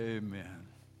Amen.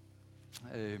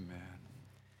 Amen.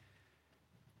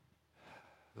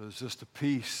 There's just a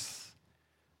peace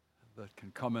that can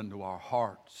come into our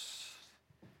hearts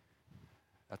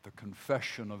at the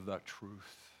confession of that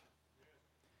truth.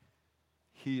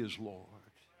 He is Lord.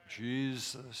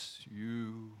 Jesus,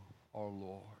 you are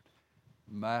Lord.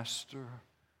 Master,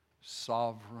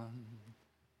 sovereign,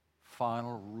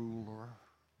 final ruler,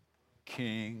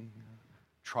 king,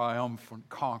 triumphant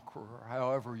conqueror,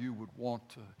 however you would want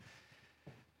to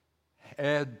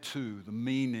add to the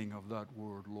meaning of that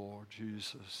word, Lord.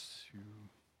 Jesus, you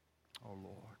are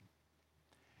Lord.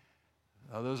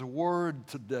 Now there's a word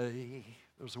today.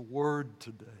 There's a word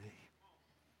today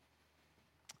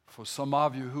for some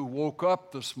of you who woke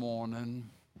up this morning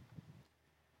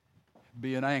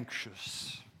being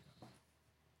anxious.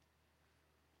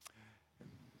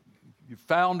 You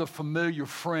found a familiar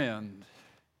friend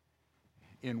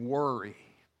in worry.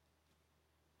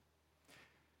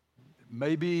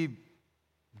 Maybe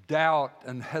doubt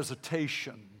and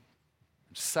hesitation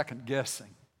and second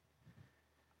guessing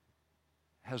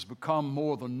has become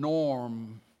more the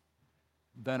norm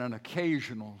than an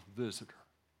occasional visitor.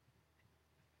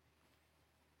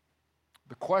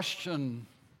 The question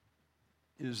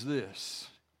is this: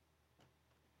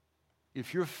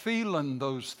 if you're feeling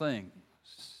those things,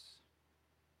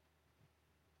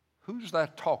 who's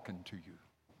that talking to you?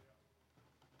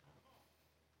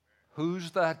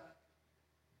 Who's that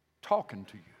talking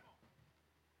to you?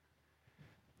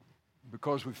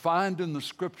 Because we find in the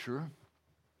Scripture,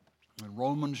 in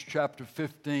Romans chapter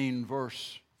 15,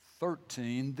 verse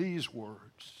 13, these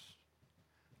words: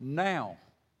 now,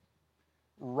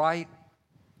 right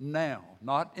now,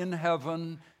 not in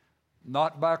heaven,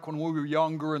 not back when we were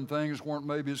younger and things weren't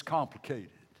maybe as complicated,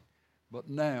 but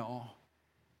now,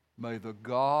 may the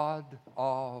God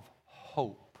of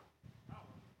hope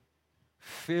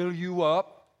fill you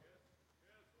up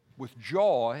with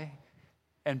joy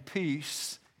and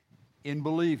peace in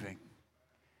believing,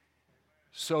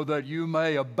 so that you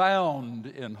may abound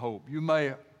in hope. You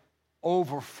may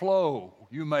overflow.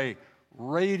 You may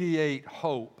radiate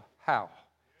hope. How?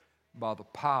 By the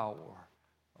power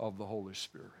of the Holy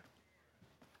Spirit.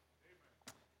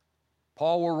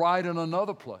 Paul will write in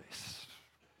another place,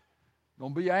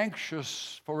 don't be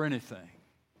anxious for anything,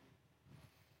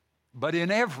 but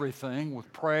in everything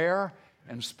with prayer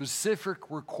and specific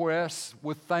requests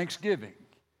with thanksgiving.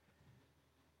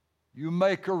 You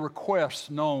make a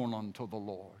request known unto the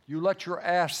Lord. You let your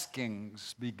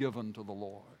askings be given to the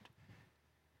Lord.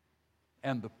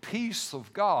 And the peace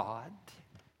of God,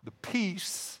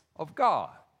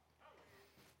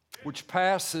 which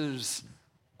passes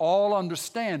all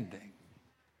understanding,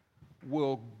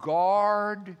 will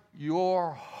guard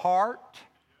your heart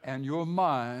and your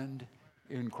mind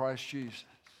in Christ Jesus.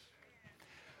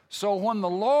 So when the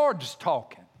Lord's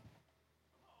talking,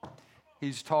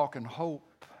 He's talking hope.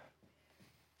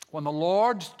 When the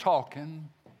Lord's talking,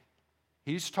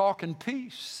 He's talking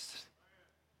peace.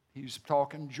 He's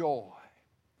talking joy.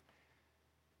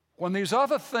 When these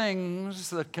other things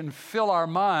that can fill our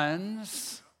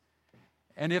minds,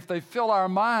 and if they fill our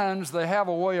minds, they have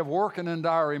a way of working into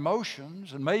our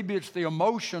emotions, and maybe it's the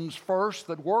emotions first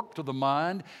that work to the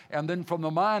mind, and then from the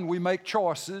mind we make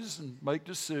choices and make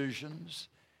decisions.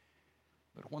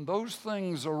 But when those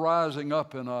things are rising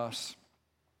up in us,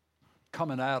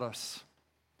 coming at us,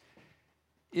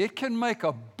 it can make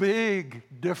a big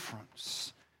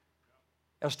difference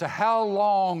as to how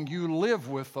long you live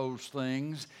with those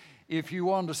things if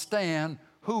you understand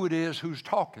who it is who's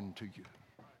talking to you.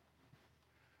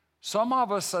 Some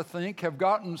of us, I think, have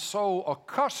gotten so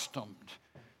accustomed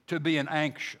to being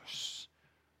anxious,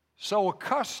 so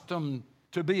accustomed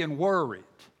to being worried,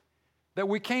 that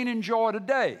we can't enjoy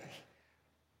today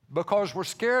because we're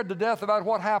scared to death about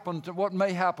what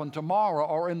may happen tomorrow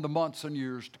or in the months and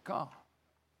years to come.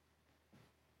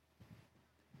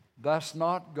 That's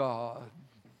not God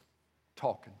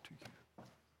talking to you.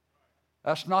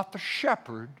 That's not the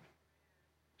shepherd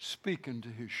speaking to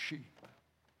his sheep.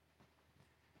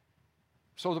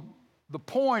 So the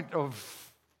point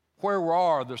of where we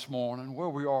are this morning, where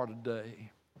we are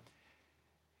today,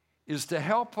 is to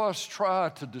help us try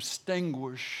to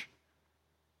distinguish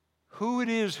who it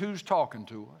is who's talking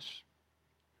to us.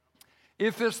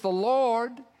 If it's the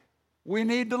Lord, we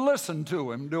need to listen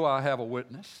to Him. Do I have a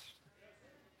witness?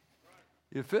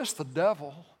 If it's the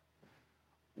devil,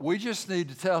 we just need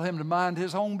to tell him to mind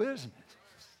his own business.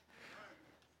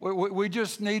 We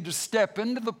just need to step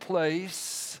into the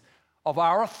place of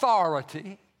our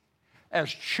authority as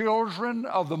children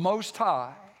of the Most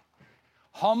High,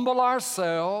 humble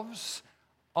ourselves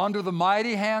under the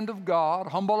mighty hand of God,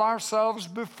 humble ourselves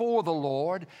before the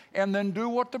Lord, and then do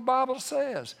what the Bible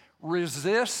says.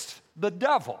 Resist the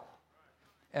devil,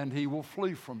 and he will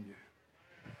flee from you.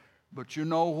 But you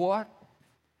know what?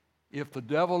 If the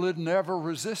devil had never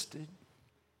resisted,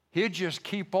 he'd just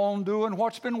keep on doing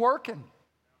what's been working.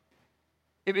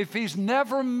 If he's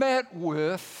never met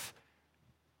with,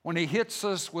 when he hits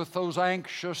us with those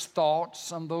anxious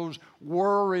thoughts and those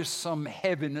worrisome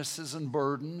heavinesses and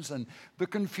burdens and the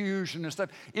confusion and stuff,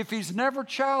 if he's never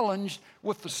challenged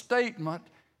with the statement,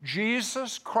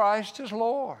 Jesus Christ is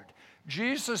Lord.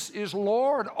 Jesus is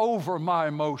Lord over my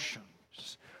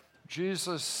emotions.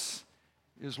 Jesus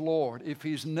is Lord. If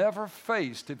he's never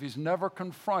faced, if he's never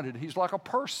confronted, he's like a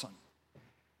person.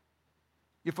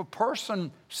 If a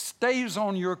person stays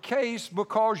on your case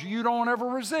because you don't ever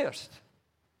resist,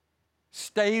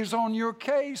 stays on your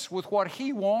case with what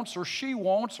he wants or she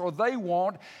wants or they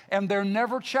want, and they're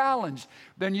never challenged,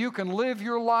 then you can live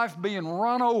your life being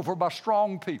run over by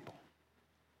strong people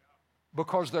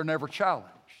because they're never challenged.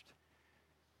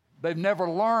 They've never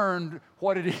learned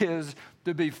what it is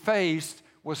to be faced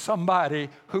with somebody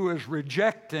who is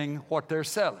rejecting what they're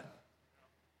selling.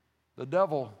 The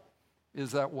devil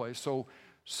is that way. So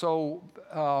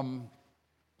I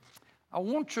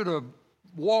want you to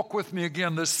walk with me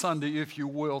again this Sunday, if you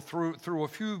will, through a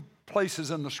few places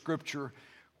in the Scripture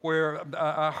where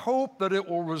I hope that it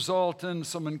will result in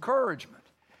some encouragement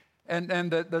and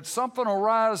that something will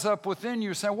rise up within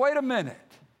you saying, wait a minute,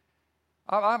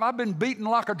 I've been beaten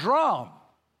like a drum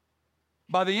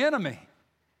by the enemy,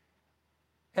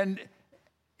 and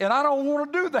I don't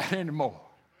want to do that anymore.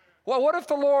 Well, what if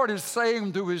the Lord is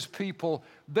saying to his people,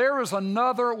 there is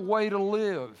another way to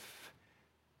live?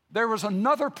 There is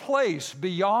another place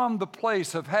beyond the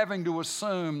place of having to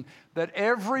assume that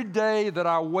every day that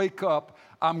I wake up,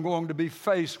 I'm going to be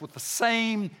faced with the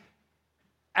same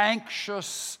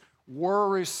anxious,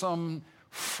 worrisome,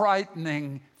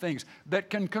 frightening things that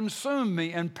can consume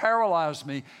me and paralyze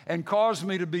me and cause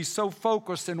me to be so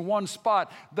focused in one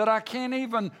spot that I can't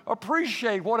even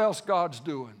appreciate what else God's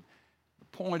doing.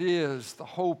 The point is, the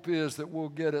hope is that we'll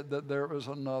get it, that there is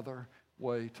another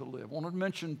way to live. I want to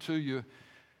mention to you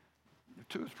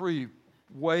 2 or 3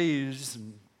 ways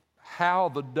how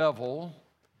the devil,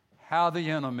 how the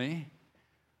enemy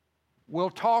will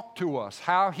talk to us,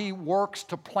 how he works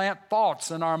to plant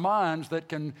thoughts in our minds that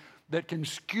can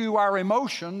skew our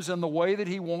emotions in the way that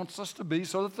he wants us to be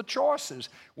so that the choices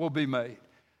will be made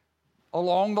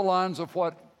along the lines of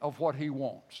what he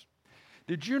wants.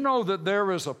 Did you know that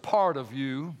there is a part of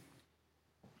you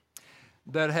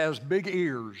that has big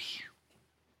ears?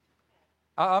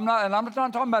 I'm not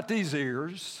talking about these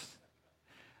ears.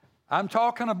 I'm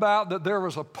talking about that there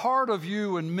is a part of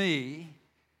you and me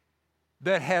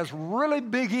that has really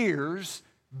big ears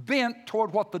bent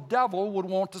toward what the devil would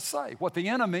want to say, what the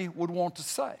enemy would want to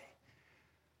say.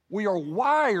 We are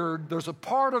wired, there's a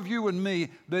part of you and me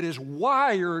that is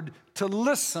wired to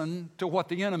listen to what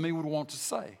the enemy would want to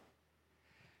say.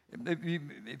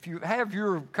 If you have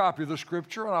your copy of the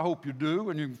Scripture, and I hope you do,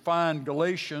 and you can find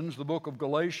Galatians, the book of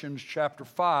Galatians, chapter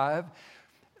 5,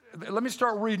 let me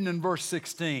start reading in verse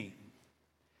 16.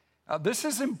 This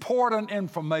is important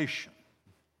information.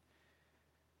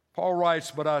 Paul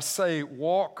writes, but I say,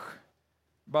 walk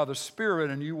by the Spirit,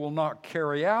 and you will not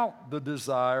carry out the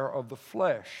desire of the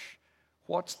flesh.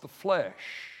 What's the flesh?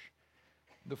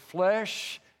 The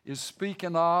flesh is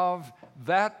speaking of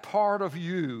that part of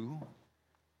you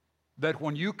that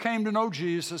when you came to know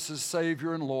Jesus as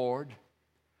Savior and Lord,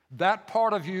 that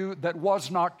part of you that was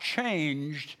not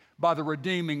changed by the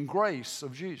redeeming grace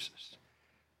of Jesus.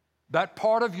 That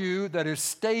part of you that has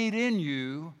stayed in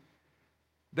you,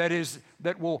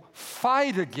 that will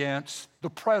fight against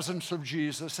the presence of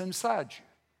Jesus inside you.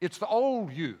 It's the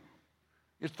old you.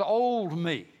 It's the old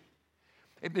me.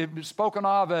 It's spoken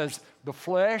of as the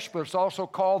flesh, but it's also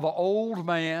called the old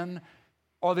man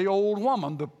or the old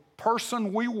woman, the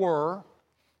person we were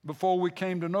before we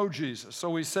came to know Jesus.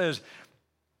 So he says,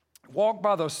 walk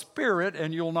by the Spirit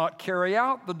and you'll not carry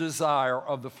out the desire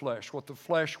of the flesh, what the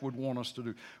flesh would want us to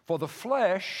do. For the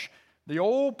flesh, the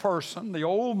old person, the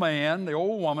old man, the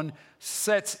old woman,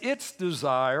 sets its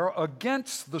desire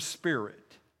against the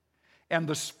Spirit. And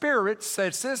the Spirit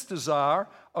sets its desire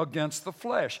against the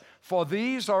flesh. For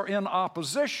these are in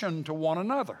opposition to one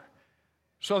another,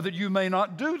 so that you may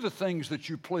not do the things that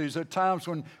you please. At times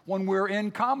when we're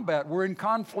in combat, we're in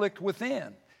conflict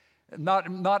within,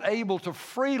 not able to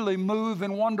freely move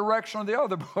in one direction or the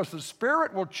other, because the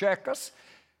Spirit will check us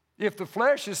if the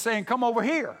flesh is saying, come over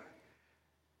here.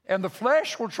 And the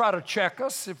flesh will try to check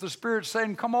us if the Spirit's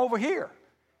saying, come over here.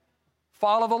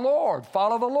 Follow the Lord.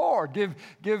 Follow the Lord.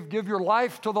 Give your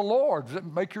life to the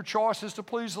Lord. Make your choices to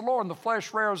please the Lord. And the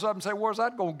flesh rears up and say, where's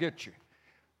that going to get you?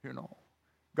 You know,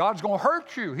 God's going to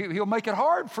hurt you. He'll make it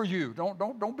hard for you.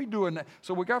 Don't be doing that.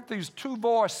 So we got these two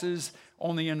voices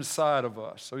on the inside of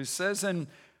us. So he says in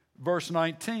verse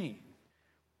 19,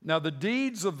 now the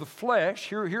deeds of the flesh,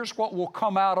 here's what will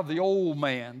come out of the old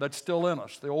man that's still in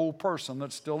us, the old person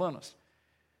that's still in us.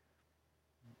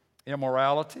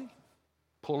 Immorality,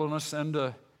 pulling us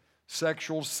into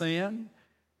sexual sin,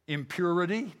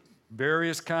 impurity,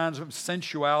 various kinds of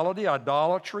sensuality,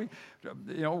 idolatry,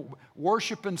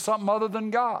 worshiping something other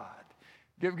than God,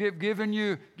 giving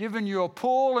you a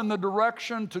pull in the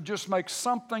direction to just make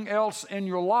something else in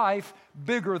your life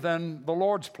bigger than the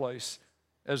Lord's place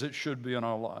as it should be in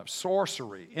our lives.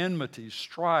 Sorcery, enmity,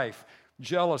 strife,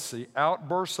 jealousy,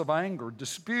 outbursts of anger,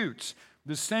 disputes,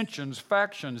 dissensions,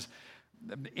 factions,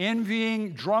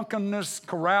 envying, drunkenness,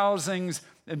 carousings,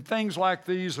 and things like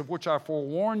these, of which I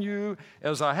forewarn you,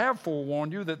 as I have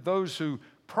forewarned you, that those who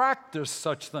practice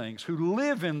such things, who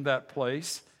live in that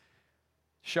place,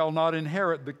 shall not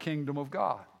inherit the kingdom of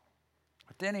God.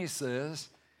 But then he says,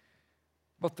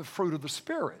 but the fruit of the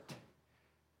Spirit,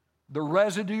 the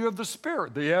residue of the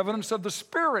Spirit, the evidence of the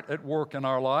Spirit at work in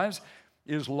our lives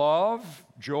is love,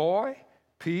 joy,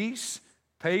 peace,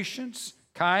 patience,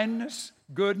 kindness,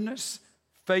 goodness,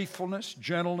 faithfulness,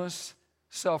 gentleness,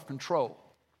 self-control.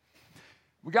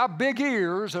 We got big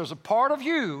ears. There's a part of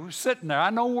you sitting there. I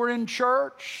know we're in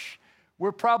church.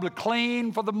 We're probably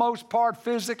clean for the most part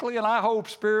physically, and I hope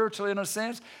spiritually in a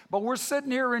sense. But we're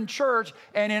sitting here in church,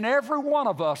 and in every one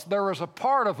of us, there is a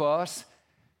part of us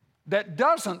that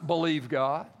doesn't believe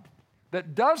God,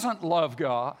 that doesn't love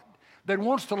God, that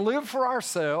wants to live for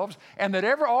ourselves, and that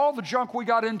all the junk we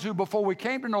got into before we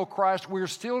came to know Christ, we're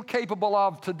still capable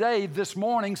of today, this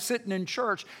morning, sitting in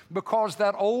church, because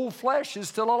that old flesh is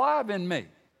still alive in me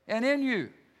and in you.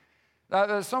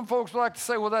 Some folks like to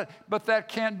say, well, but that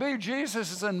can't be.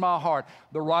 Jesus is in my heart.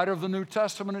 The writer of the New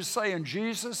Testament is saying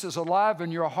Jesus is alive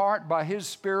in your heart by His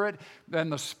Spirit,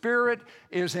 and the Spirit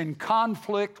is in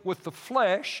conflict with the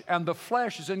flesh, and the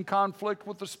flesh is in conflict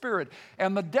with the Spirit.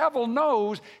 And the devil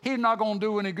knows he's not going to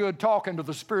do any good talking to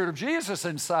the Spirit of Jesus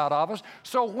inside of us.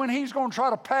 So when he's going to try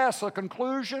to pass a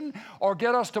conclusion or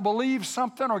get us to believe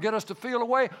something or get us to feel a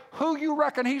way, who you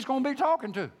reckon he's going to be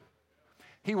talking to?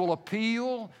 He will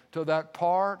appeal to that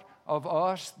part of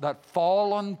us, that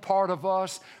fallen part of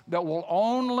us that will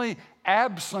only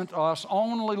absent us,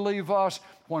 only leave us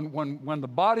when the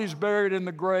body's buried in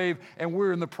the grave and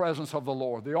we're in the presence of the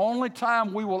Lord. The only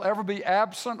time we will ever be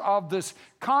absent of this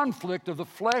conflict of the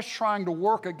flesh trying to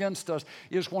work against us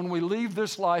is when we leave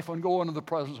this life and go into the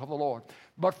presence of the Lord.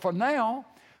 But for now,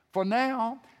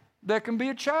 there can be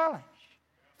a challenge.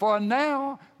 For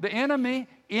now, the enemy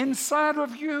inside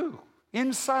of you,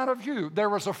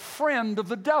 there is a friend of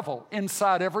the devil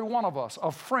inside every one of us, a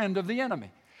friend of the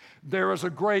enemy. There is a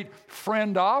great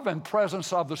friend of and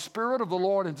presence of the Spirit of the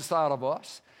Lord inside of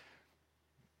us.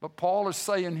 But Paul is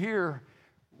saying here,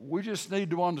 we just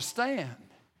need to understand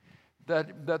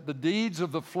that the deeds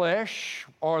of the flesh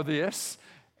are this,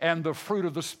 and the fruit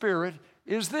of the Spirit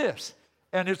is this.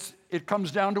 And it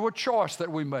comes down to a choice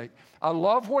that we make. I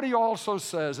love what he also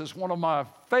says. It's one of my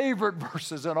favorite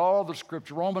verses in all the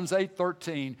Scripture, Romans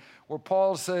 8:13, where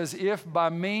Paul says, if by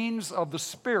means of the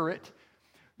Spirit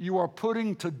you are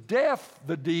putting to death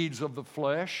the deeds of the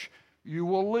flesh, you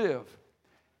will live.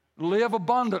 Live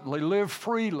abundantly, live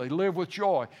freely, live with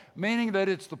joy. Meaning that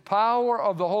it's the power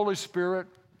of the Holy Spirit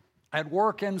at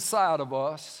work inside of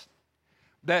us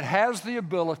that has the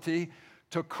ability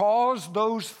to cause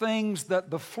those things that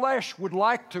the flesh would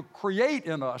like to create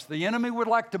in us, the enemy would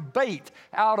like to bait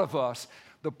out of us.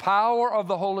 The power of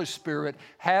the Holy Spirit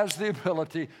has the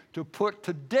ability to put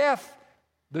to death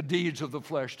the deeds of the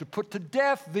flesh, to put to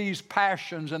death these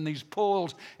passions and these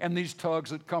pulls and these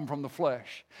tugs that come from the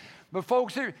flesh. But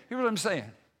folks, here's what I'm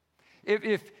saying.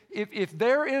 If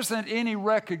there isn't any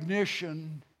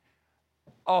recognition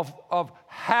of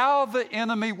how the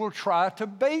enemy will try to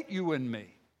bait you and me,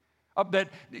 that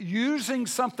using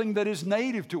something that is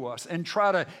native to us and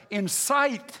try to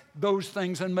incite those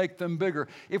things and make them bigger.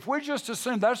 If we just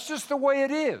assume that's just the way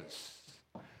it is,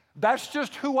 that's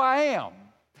just who I am.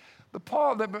 The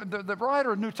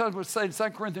writer of the New Testament would say in 2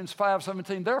 Corinthians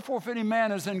 5:17, therefore if any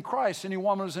man is in Christ, any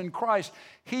woman is in Christ,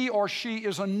 he or she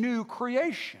is a new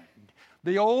creation.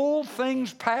 The old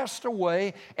things passed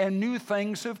away and new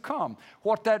things have come.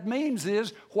 What that means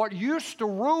is what used to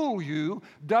rule you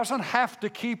doesn't have to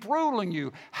keep ruling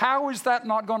you. How is that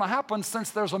not going to happen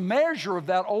since there's a measure of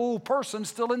that old person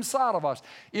still inside of us?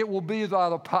 It will be by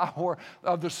the power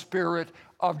of the Spirit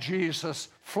of Jesus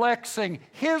flexing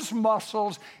His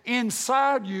muscles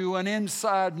inside you and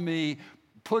inside me,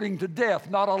 putting to death,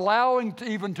 not allowing to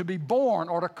even to be born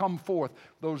or to come forth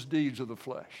those deeds of the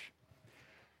flesh.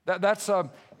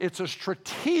 It's a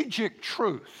strategic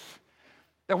truth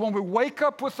that when we wake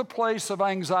up with the place of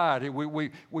anxiety,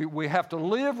 we have to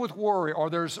live with worry or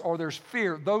there's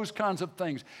fear, those kinds of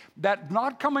things. That's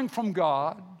not coming from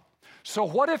God. So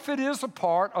what if it is a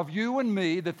part of you and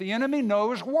me that the enemy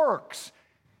knows works?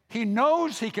 He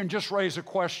knows he can just raise a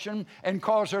question and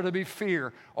cause there to be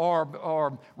fear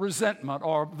or resentment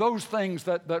or those things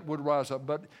that would rise up.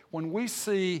 But when we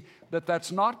see that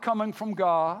that's not coming from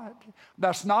God,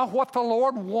 that's not what the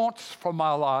Lord wants for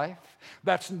my life,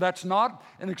 that's not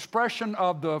an expression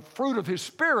of the fruit of His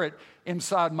Spirit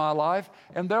inside my life,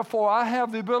 and therefore I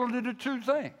have the ability to do two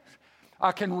things.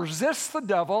 I can resist the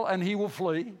devil and he will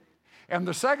flee. And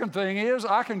the second thing is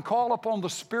I can call upon the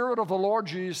Spirit of the Lord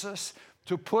Jesus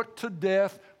to put to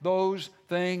death those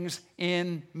things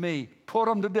in me. Put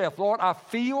them to death. Lord, I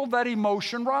feel that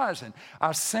emotion rising.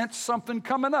 I sense something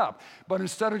coming up. But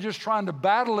instead of just trying to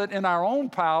battle it in our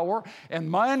own power and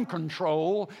mind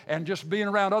control and just being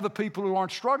around other people who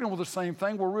aren't struggling with the same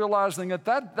thing, we're realizing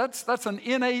that's an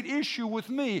innate issue with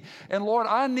me. And Lord,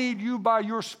 I need you by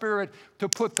your Spirit to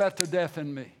put that to death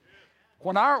in me.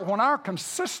 When our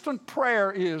consistent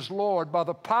prayer is, Lord, by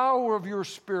the power of your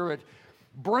Spirit,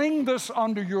 bring this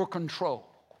under your control.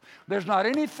 There's not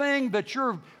anything that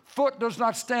your foot does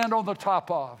not stand on the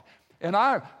top of. And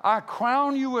I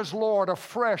crown you as Lord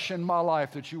afresh in my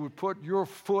life, that you would put your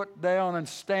foot down and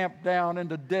stamp down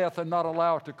into death and not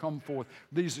allow it to come forth,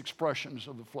 these expressions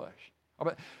of the flesh.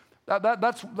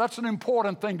 That's an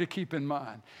important thing to keep in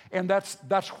mind. And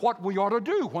that's what we ought to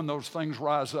do when those things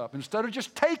rise up. Instead of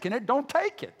just taking it, don't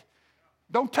take it.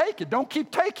 Don't take it. Don't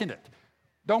keep taking it.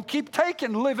 Don't keep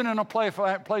living in a place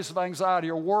of anxiety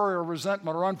or worry or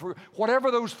resentment or unforgiveness, whatever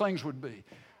those things would be.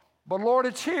 But Lord,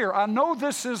 it's here. I know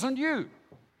this isn't you.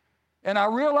 And I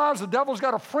realize the devil's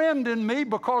got a friend in me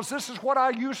because this is what I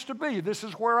used to be. This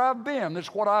is where I've been. This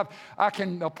is what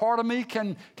a part of me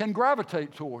can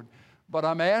gravitate toward. But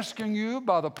I'm asking you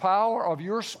by the power of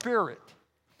your Spirit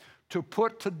to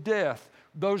put to death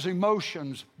those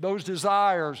emotions, those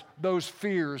desires, those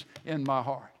fears in my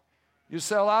heart. You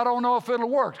say, well, I don't know if it'll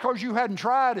work because you hadn't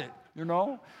tried it,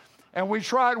 And we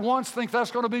try it once, think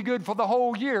that's going to be good for the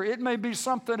whole year. It may be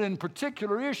something in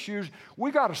particular issues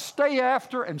we got to stay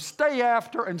after and stay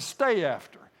after and stay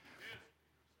after.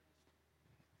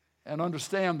 And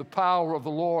understand the power of the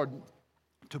Lord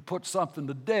to put something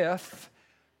to death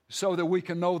so that we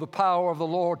can know the power of the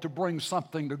Lord to bring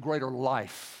something to greater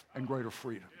life and greater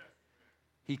freedom.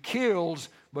 He kills,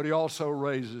 but He also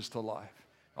raises to life.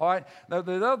 All right, now,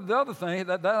 the other thing,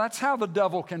 that's how the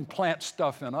devil can plant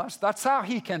stuff in us. That's how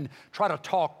he can try to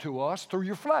talk to us through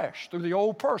your flesh, through the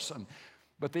old person.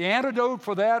 But the antidote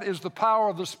for that is the power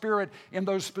of the Spirit in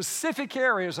those specific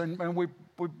areas, and we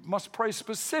must pray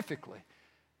specifically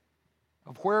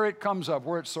of where it comes up,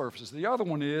 where it surfaces. The other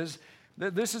one is,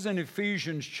 this is in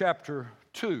Ephesians chapter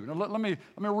 2. Now let me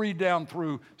read down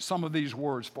through some of these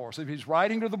words for us. If he's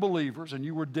writing to the believers, and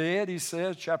you were dead, he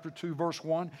says, chapter 2, verse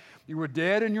 1, you were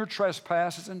dead in your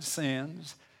trespasses and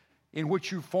sins, in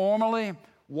which you formerly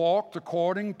walked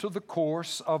according to the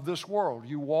course of this world.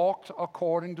 You walked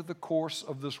according to the course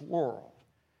of this world,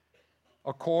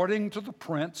 according to the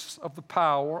prince of the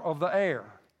power of the air.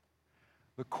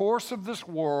 The course of this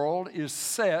world is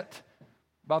set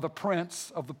by the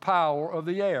prince of the power of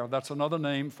the air. That's another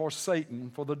name for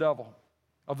Satan, for the devil,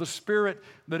 of the spirit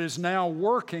that is now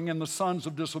working in the sons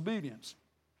of disobedience.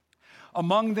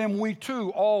 Among them we too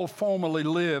all formerly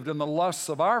lived in the lusts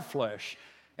of our flesh,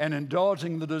 and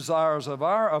indulging the desires of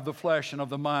the flesh and of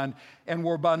the mind, and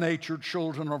were by nature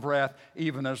children of wrath,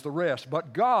 even as the rest.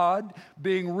 But God,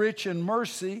 being rich in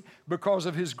mercy, because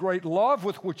of His great love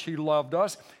with which He loved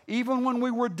us, even when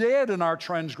we were dead in our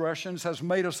transgressions, has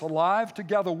made us alive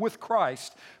together with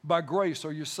Christ. By grace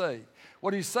are you saved.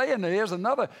 What he's saying there is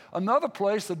another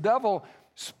place the devil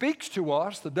speaks to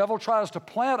us. The devil tries to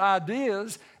plant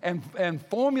ideas and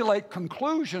formulate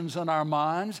conclusions in our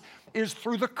minds is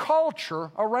through the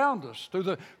culture around us, through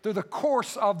the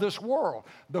course of this world.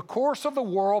 The course of the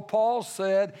world, Paul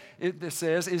said, it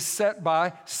says, is set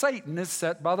by Satan, is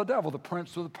set by the devil, the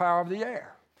prince of the power of the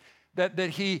air. That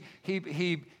he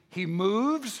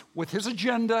moves with his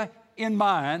agenda in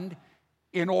mind,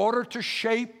 in order to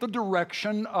shape the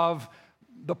direction of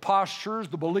the postures,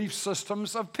 the belief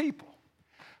systems of people.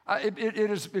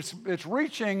 It's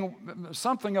reaching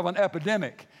something of an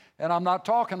epidemic, and I'm not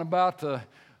talking about the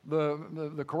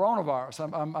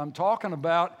coronavirus. I'm talking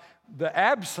about the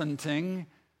absenting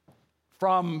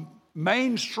from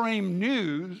mainstream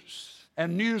news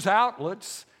and news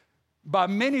outlets by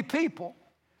many people,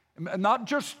 not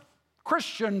just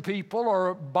Christian people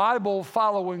or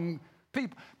Bible-following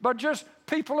people, but just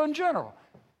people in general.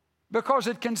 Because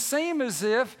it can seem as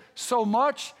if so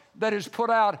much that is put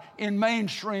out in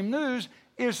mainstream news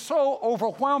is so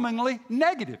overwhelmingly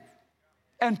negative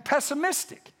and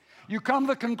pessimistic. You come to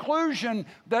the conclusion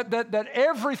that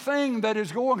everything that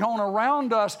is going on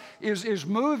around us is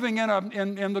moving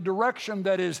in the direction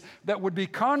that would be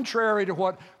contrary to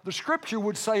what the Scripture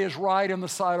would say is right in the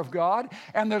sight of God.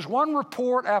 And there's one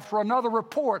report after another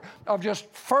report of just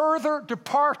further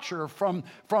departure from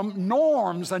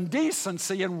norms and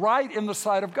decency and right in the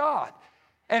sight of God.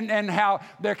 And how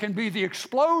there can be the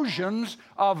explosions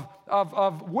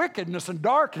of wickedness and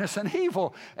darkness and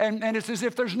evil. And it's as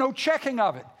if there's no checking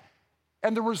of it.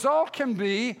 And the result can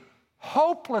be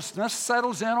hopelessness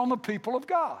settles in on the people of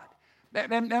God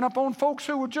and upon folks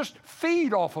who would just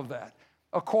feed off of that,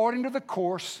 according to the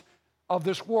course of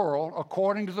this world,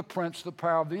 according to the prince of the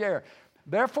power of the air.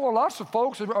 Therefore, lots of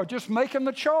folks are just making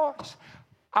the choice.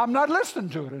 I'm not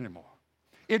listening to it anymore.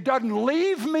 It doesn't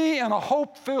leave me in a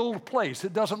hope-filled place.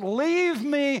 It doesn't leave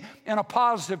me in a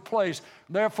positive place.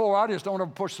 Therefore, I just don't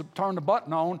ever turn the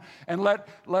button on and let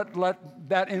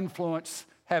that influence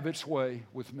have its way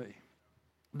with me.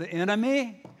 The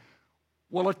enemy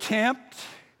will attempt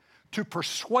to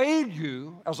persuade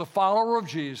you as a follower of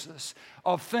Jesus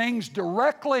of things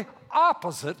directly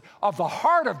opposite of the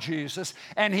heart of Jesus,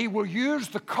 and he will use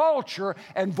the culture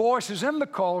and voices in the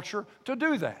culture to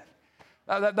do that.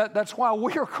 That's why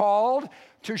we are called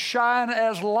to shine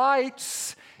as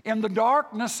lights in the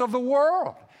darkness of the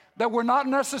world. That we're not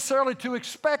necessarily to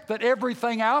expect that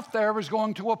everything out there is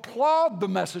going to applaud the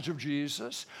message of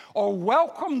Jesus or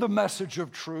welcome the message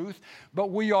of truth,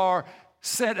 but we are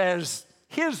sent as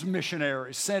his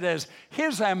missionaries, sent as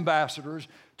his ambassadors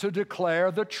to declare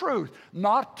the truth,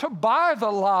 not to buy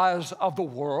the lies of the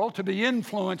world, to be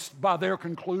influenced by their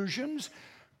conclusions,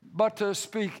 but to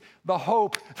speak the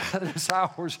hope that is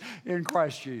ours in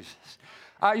Christ Jesus.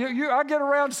 I get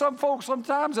around some folks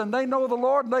sometimes, and they know the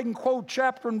Lord, and they can quote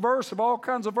chapter and verse of all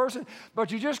kinds of verses,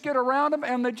 but you just get around them,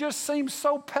 and they just seem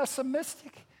so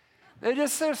pessimistic. They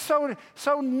just seem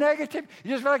so negative.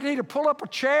 You just feel like you need to pull up a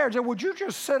chair and say, would you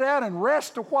just sit down and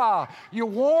rest a while? You're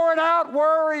worn out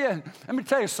worrying. Let me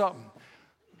tell you something.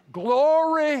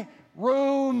 Glory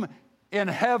room in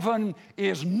heaven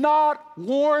is not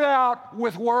worn out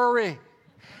with worry.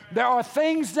 There are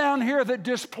things down here that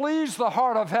displease the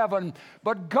heart of heaven,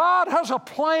 but God has a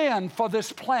plan for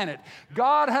this planet.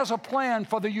 God has a plan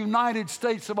for the United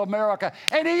States of America,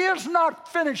 and he is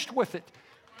not finished with it.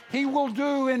 He will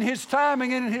do in his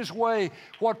timing and in his way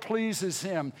what pleases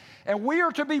him. And we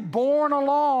are to be borne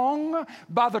along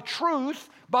by the truth,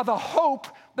 by the hope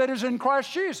that is in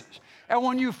Christ Jesus. And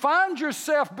when you find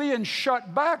yourself being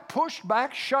shut back, pushed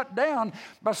back, shut down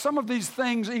by some of these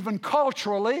things, even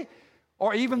culturally,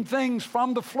 or even things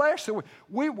from the flesh,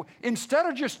 we instead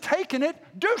of just taking it,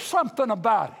 do something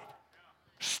about it.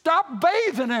 Stop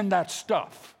bathing in that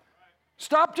stuff.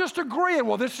 Stop just agreeing,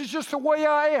 well, this is just the way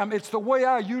I am. It's the way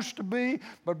I used to be,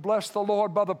 but bless the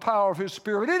Lord by the power of his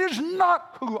Spirit. It is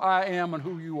not who I am and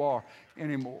who you are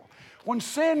anymore. When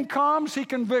sin comes, he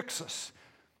convicts us.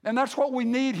 And that's what we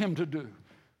need him to do.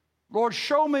 Lord,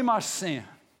 show me my sin.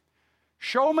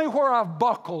 Show me where I've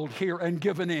buckled here and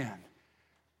given in.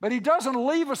 But he doesn't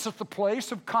leave us at the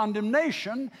place of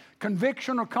condemnation,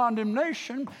 conviction or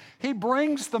condemnation. He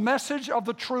brings the message of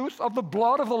the truth of the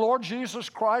blood of the Lord Jesus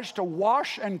Christ to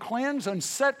wash and cleanse and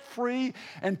set free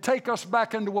and take us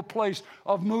back into a place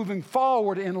of moving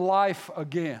forward in life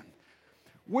again.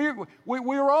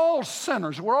 We're all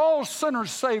sinners. We're all sinners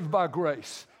saved by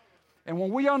grace. And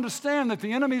when we understand that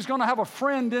the enemy is going to have a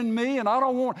friend in me, and I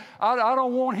don't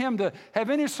want him to have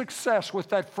any success with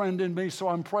that friend in me, so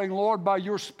I'm praying, Lord, by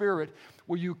your Spirit,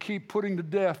 will you keep putting to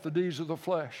death the deeds of the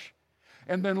flesh?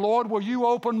 And then, Lord, will you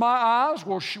open my eyes?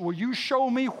 Will you show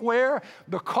me where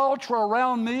the culture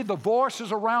around me, the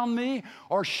voices around me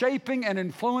are shaping and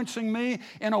influencing me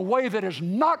in a way that is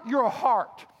not your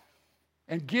heart?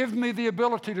 And give me the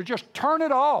ability to just turn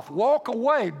it off, walk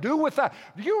away, do without.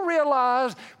 Do you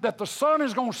realize that the sun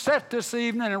is going to set this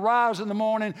evening and rise in the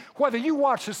morning, whether you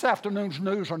watch this afternoon's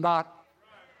news or not?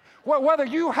 Whether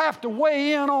you have to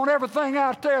weigh in on everything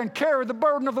out there and carry the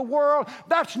burden of the world,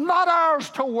 that's not ours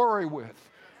to worry with.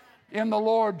 In the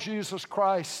Lord Jesus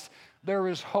Christ, there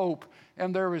is hope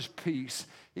and there is peace.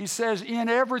 He says, in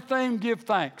everything give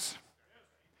thanks.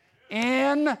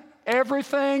 In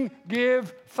everything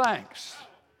give thanks.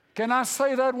 Can I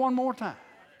say that one more time?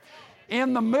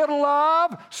 In the middle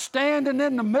of, standing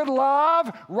in the middle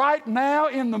of, right now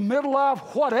in the middle of,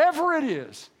 whatever it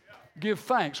is, give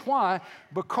thanks. Why?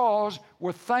 Because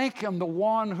we're thanking the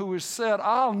one who has said,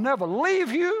 I'll never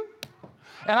leave you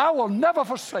and I will never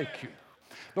forsake you.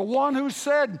 The one who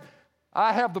said,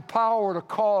 I have the power to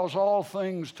cause all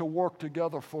things to work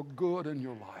together for good in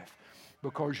your life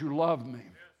because you love me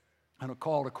and are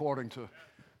called according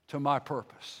to my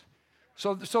purpose.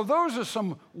 So those are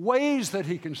some ways that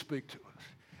he can speak to us.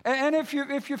 And if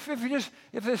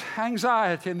there's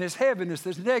anxiety and there's heaviness,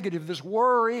 there's negative, there's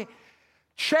worry,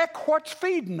 check what's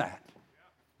feeding that.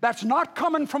 That's not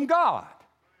coming from God.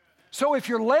 So if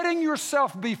you're letting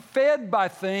yourself be fed by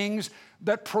things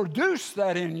that produce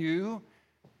that in you,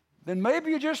 then maybe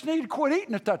you just need to quit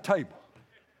eating at that table.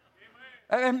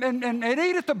 And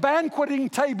eat at the banqueting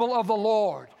table of the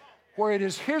Lord, where it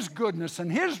is His goodness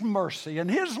and His mercy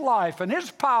and His life and His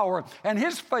power and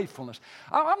His faithfulness.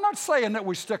 I'm not saying that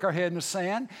we stick our head in the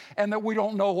sand and that we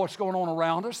don't know what's going on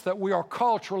around us, that we are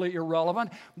culturally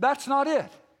irrelevant. That's not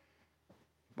it.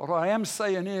 But what I am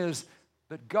saying is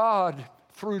that God,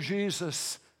 through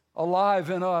Jesus, alive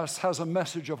in us, has a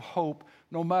message of hope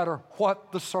no matter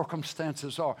what the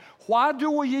circumstances are. Why do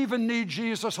we even need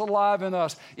Jesus alive in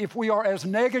us if we are as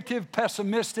negative,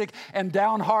 pessimistic, and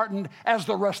downhearted as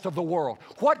the rest of the world?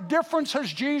 What difference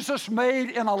has Jesus made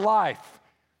in a life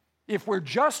if we're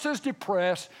just as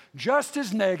depressed, just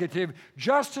as negative,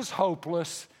 just as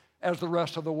hopeless as the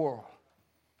rest of the world?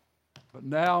 But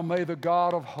now may the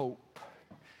God of hope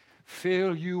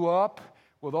fill you up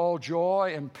with all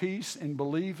joy and peace in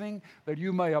believing, that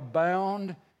you may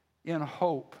abound in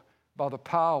hope by the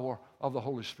power of the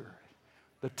Holy Spirit.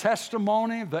 The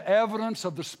testimony, the evidence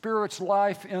of the Spirit's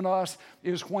life in us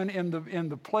is when in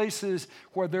the places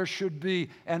where there should be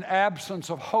an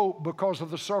absence of hope because of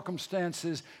the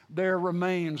circumstances, there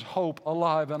remains hope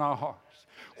alive in our hearts.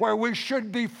 Where we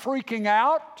should be freaking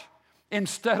out,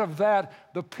 instead of that,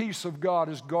 the peace of God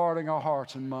is guarding our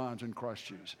hearts and minds in Christ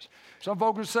Jesus. Some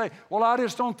folks would say, well, I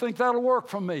just don't think that'll work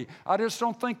for me. I just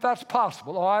don't think that's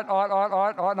possible. All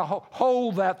right. Now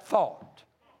hold that thought.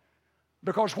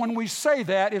 Because when we say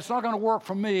that, it's not going to work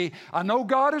for me. I know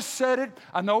God has said it.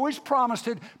 I know He's promised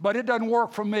it, but it doesn't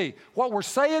work for me. What we're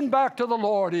saying back to the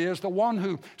Lord is the one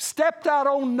who stepped out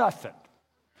on nothing,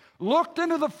 looked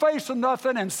into the face of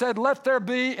nothing and said, let there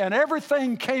be, and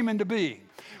everything came into being.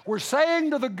 We're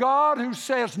saying to the God who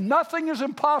says, nothing is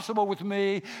impossible with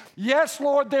me, yes,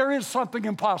 Lord, there is something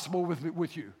impossible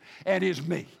with you, and it's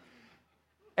me.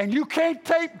 And you can't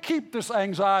keep this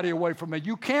anxiety away from me.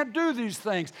 You can't do these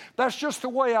things. That's just the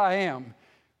way I am.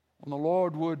 When the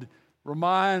Lord would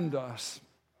remind us,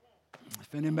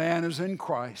 if any man is in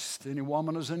Christ, any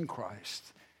woman is in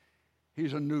Christ,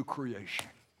 he's a new creation.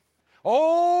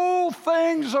 Old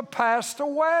things are passed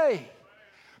away.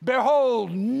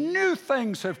 Behold, new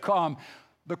things have come.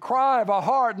 The cry of our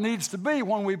heart needs to be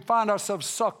when we find ourselves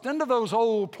sucked into those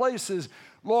old places,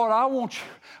 Lord,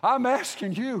 I'm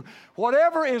asking you,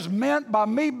 whatever is meant by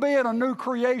me being a new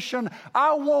creation,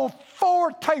 I want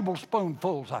 4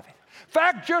 tablespoonfuls of it. In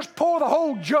fact, just pour the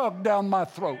whole jug down my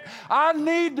throat. I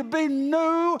need to be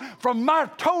new from my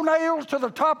toenails to the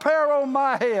top hair on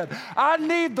my head. I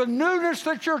need the newness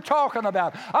that you're talking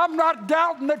about. I'm not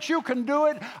doubting that you can do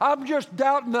it. I'm just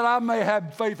doubting that I may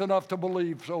have faith enough to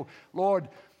believe. So, Lord,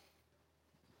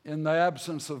 in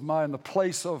the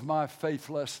place of my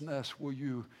faithlessness, will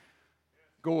you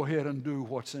go ahead and do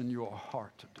what's in your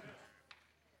heart to do?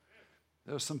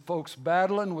 There's some folks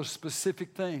battling with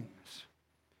specific things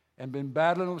and been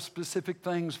battling with specific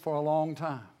things for a long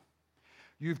time.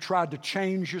 You've tried to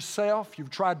change yourself.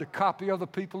 You've tried to copy other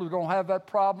people who don't have that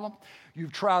problem.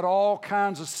 You've tried all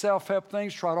kinds of self-help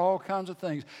things, tried all kinds of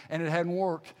things, and it hadn't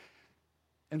worked.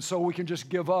 And so we can just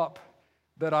give up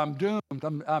that I'm doomed.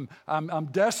 I'm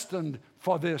destined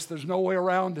for this. There's no way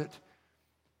around it.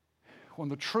 When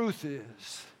the truth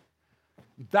is,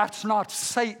 that's not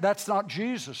Satan, that's not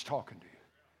Jesus talking to you.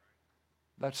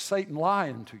 That's Satan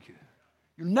lying to you.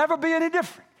 You'll never be any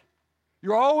different.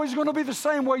 You're always going to be the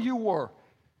same way you were.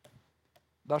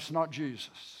 That's not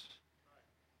Jesus.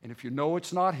 And if you know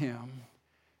it's not Him,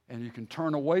 and you can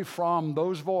turn away from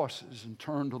those voices and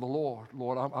turn to the Lord.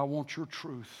 Lord, I want your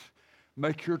truth.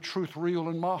 Make your truth real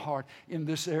in my heart, in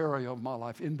this area of my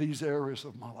life, in these areas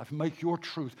of my life. Make your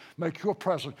truth, make your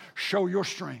presence, show your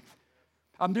strength.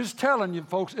 I'm just telling you,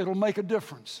 folks, it'll make a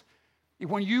difference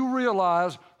when you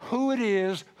realize who it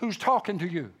is who's talking to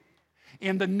you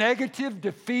in the negative,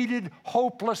 defeated,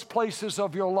 hopeless places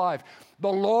of your life. The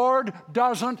Lord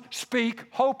doesn't speak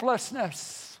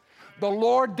hopelessness. The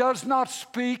Lord does not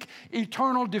speak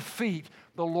eternal defeat.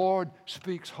 The Lord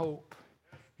speaks hope.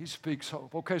 He speaks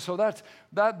hope. Okay, so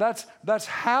that's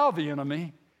how the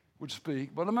enemy would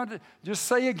speak. But I'm going to just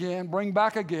say again, bring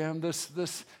back again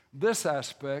this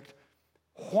aspect.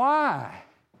 Why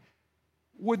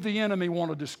would the enemy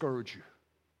want to discourage you?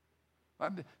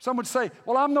 Some would say,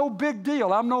 well, I'm no big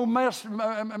deal. I'm no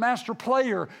master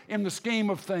player in the scheme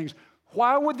of things.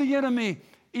 Why would the enemy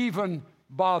even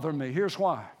bother me? Here's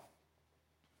why.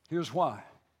 Here's why.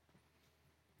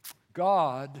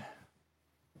 God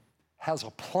has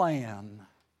a plan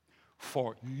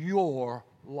for your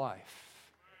life.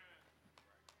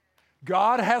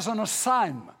 God has an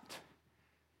assignment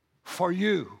for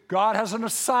you. God has an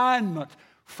assignment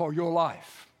for your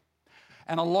life.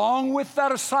 And along with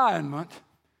that assignment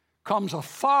comes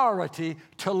authority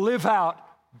to live out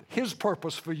His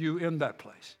purpose for you in that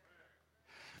place.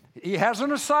 He has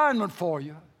an assignment for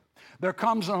you. There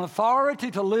comes an authority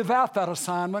to live out that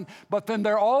assignment, but then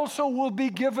there also will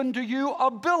be given to you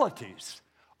abilities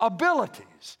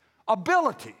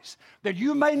that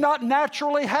you may not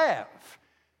naturally have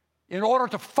in order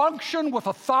to function with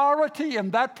authority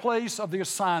in that place of the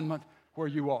assignment where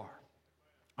you are.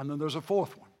 And then there's a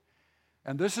fourth one.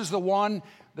 And this is the one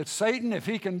that Satan, if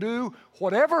he can do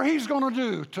whatever he's going to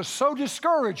do to so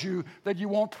discourage you that you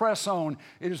won't press on,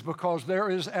 it is because there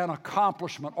is an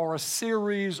accomplishment or a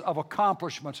series of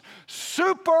accomplishments,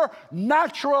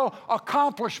 supernatural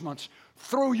accomplishments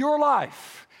through your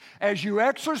life. As you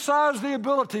exercise the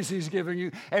abilities He's giving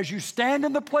you, as you stand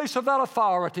in the place of that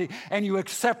authority and you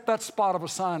accept that spot of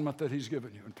assignment that He's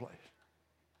given you in place.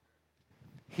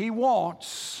 He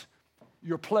wants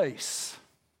your place.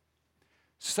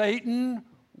 Satan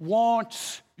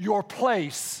wants your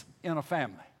place in a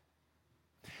family.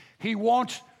 He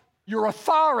wants your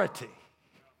authority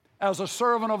as a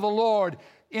servant of the Lord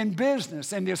in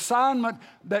business and the assignment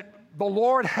that the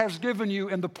Lord has given you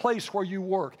in the place where you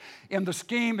work, in the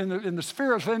scheme, in the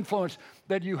sphere of influence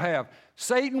that you have.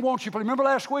 Satan wants you. But remember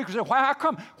last week we said, how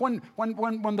come when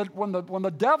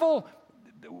the devil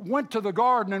went to the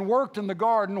garden and worked in the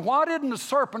garden, why didn't the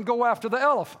serpent go after the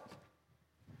elephant?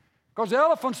 Because the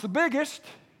elephant's the biggest.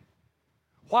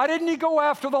 Why didn't he go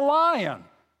after the lion?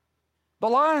 The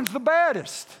lion's the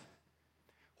baddest.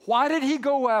 Why did he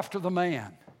go after the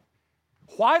man?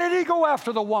 Why did he go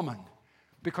after the woman?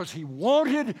 Because he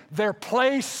wanted their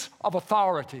place of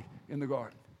authority in the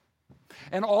garden.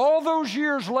 And all those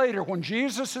years later, when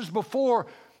Jesus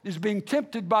is being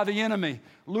tempted by the enemy,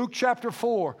 Luke chapter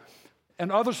 4,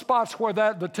 and other spots where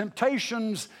the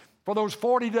temptations for those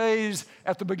 40 days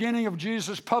at the beginning of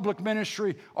Jesus' public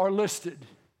ministry are listed.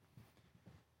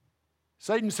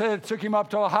 Satan took him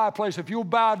up to a high place. If you'll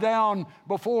bow down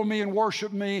before me and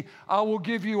worship me, I will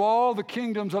give you all the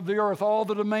kingdoms of the earth, all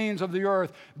the domains of the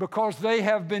earth, because they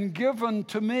have been given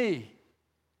to me.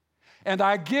 And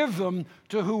I give them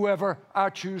to whoever I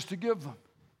choose to give them.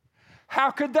 How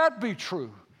could that be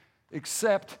true?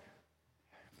 Except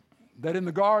that in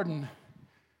the garden,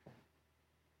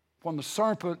 when the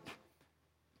serpent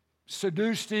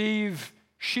seduced Eve,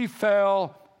 she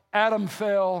fell, Adam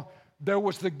fell, there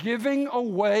was the giving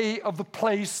away of the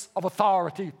place of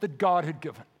authority that God had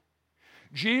given.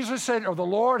 Jesus said, or the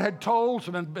Lord had told,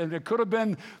 and it could have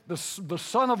been the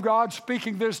Son of God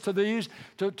speaking this to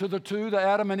the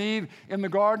Adam and Eve in the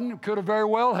garden. It could have very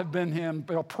well have been him,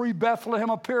 a pre-Bethlehem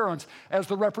appearance as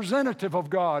the representative of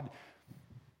God,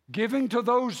 giving to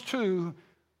those two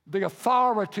the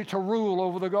authority to rule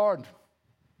over the garden.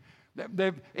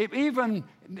 Even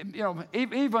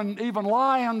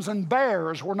lions and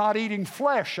bears were not eating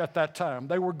flesh at that time.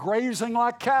 They were grazing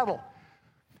like cattle.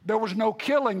 There was no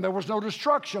killing. There was no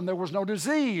destruction. There was no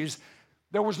disease.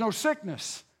 There was no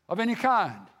sickness of any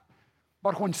kind.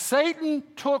 But when Satan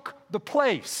took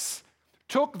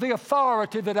the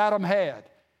authority that Adam had,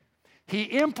 he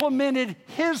implemented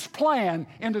his plan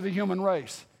into the human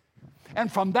race. And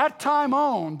from that time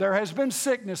on, there has been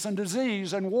sickness and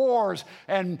disease and wars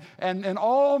and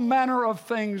all manner of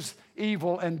things,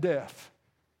 evil and death.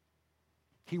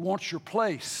 He wants your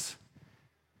place.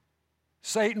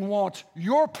 Satan wants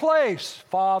your place,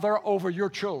 Father, over your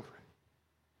children.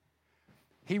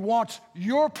 He wants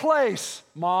your place,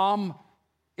 Mom,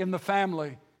 in the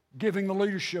family giving the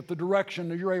leadership, the direction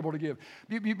that you're able to give.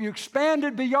 You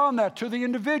expanded beyond that to the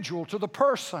individual, to the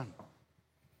person.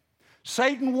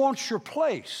 Satan wants your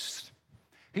place.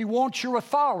 He wants your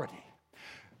authority.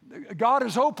 God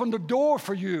has opened a door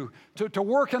for you to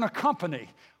work in a company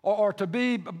or to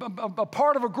be a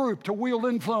part of a group, to wield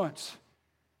influence.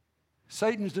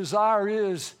 Satan's desire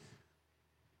is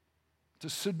to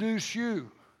seduce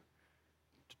you,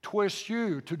 to twist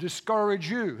you, to discourage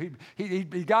you. He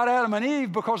got Adam and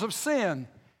Eve because of sin.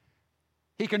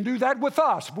 He can do that with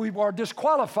us. We are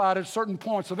disqualified at certain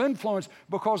points of influence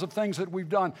because of things that we've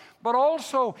done. But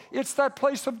also, it's that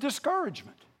place of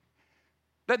discouragement.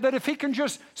 That if he can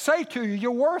just say to you,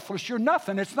 you're worthless, you're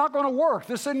nothing, it's not going to work,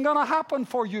 this isn't going to happen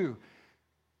for you,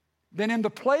 then in the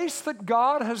place that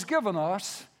God has given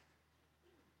us,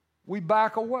 we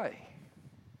back away.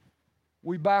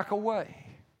 We back away.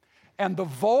 And the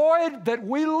void that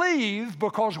we leave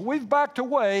because we've backed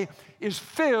away is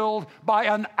filled by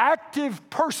an active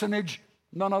personage,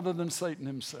 none other than Satan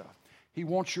himself. He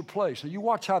wants your place. Now you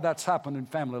watch how that's happened in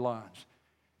family lines.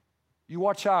 You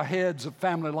watch how heads of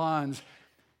family lines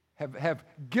have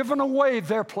given away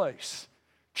their place,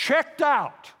 checked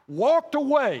out, walked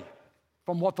away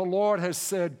from what the Lord has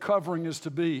said covering is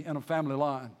to be in a family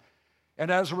line.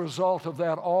 And as a result of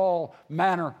that, all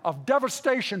manner of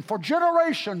devastation for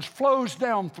generations flows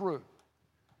down through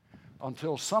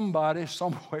until somebody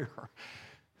somewhere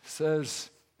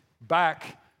says,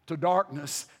 back to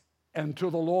darkness and to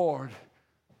the Lord.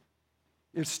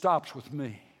 It stops with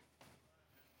me.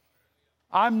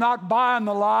 I'm not buying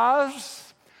the lies.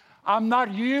 I'm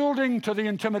not yielding to the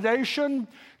intimidation.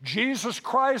 Jesus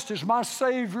Christ is my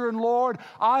Savior and Lord.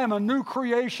 I am a new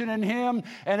creation in Him.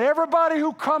 And everybody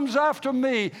who comes after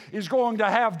me is going to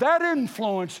have that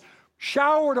influence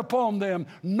showered upon them,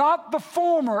 not the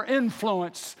former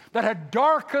influence that had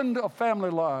darkened a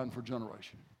family line for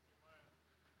generations.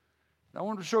 I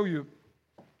want to show you,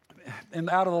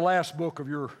 out of the last book of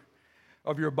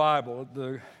your Bible,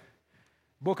 the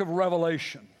book of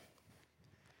Revelation.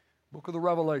 Book of the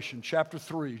Revelation, chapter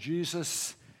 3,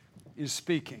 Jesus is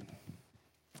speaking.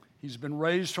 He's been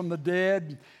raised from the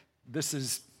dead. This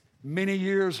is many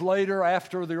years later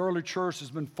after the early church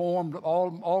has been formed.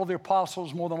 All of the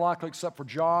apostles, more than likely except for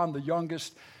John, the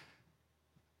youngest,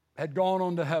 had gone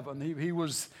on to heaven. He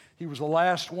was the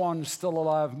last one still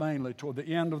alive mainly toward the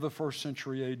end of the first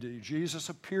century A.D. Jesus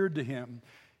appeared to him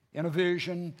in a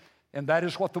vision, and that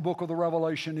is what the book of the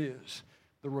Revelation is,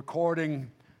 the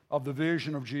recording of the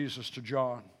vision of Jesus to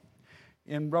John.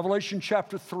 In Revelation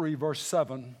chapter 3, verse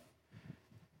 7,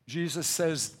 Jesus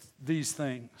says these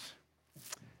things.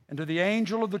 And to the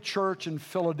angel of the church in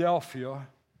Philadelphia,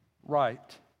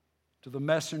 write, to the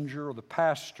messenger or the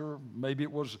pastor, maybe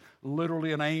it was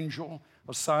literally an angel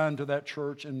assigned to that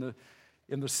church in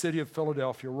the city of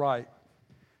Philadelphia, write.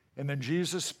 And then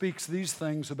Jesus speaks these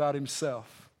things about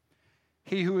himself.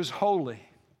 He who is holy,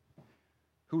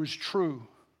 who is true,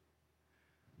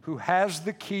 who has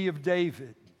the key of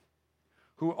David,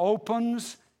 who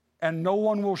opens and no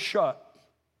one will shut,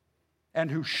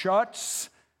 and who shuts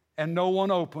and no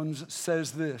one opens,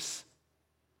 says this,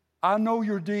 I know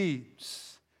your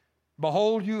deeds.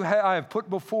 Behold, I have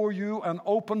put before you an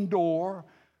open door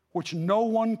which no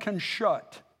one can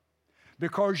shut,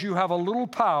 because you have a little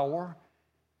power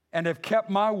and have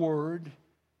kept my word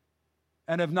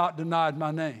and have not denied my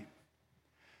name.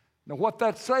 Now what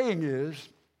that's saying is,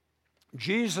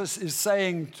 Jesus is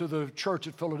saying to the church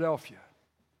at Philadelphia,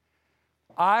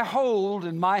 I hold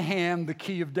in my hand the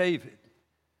key of David.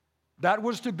 That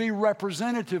was to be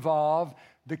representative of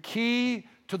the key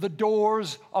to the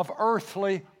doors of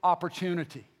earthly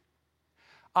opportunity.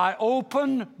 I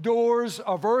open doors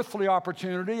of earthly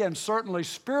opportunity and certainly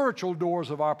spiritual doors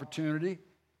of opportunity.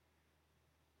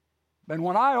 And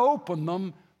when I open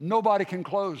them, nobody can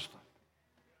close them.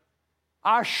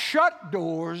 I shut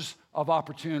doors of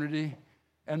opportunity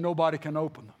and nobody can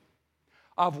open them.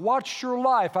 I've watched your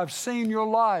life. I've seen your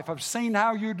life. I've seen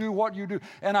how you do what you do.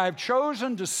 And I've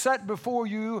chosen to set before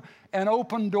you an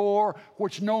open door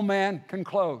which no man can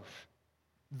close.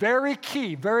 Very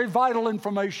key, very vital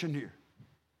information here.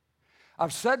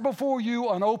 I've set before you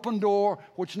an open door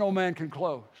which no man can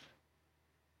close.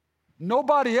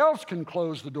 Nobody else can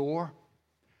close the door,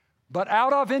 but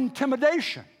out of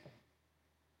intimidation,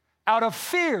 out of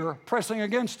fear pressing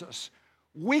against us,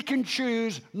 we can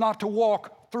choose not to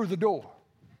walk through the door.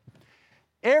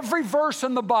 Every verse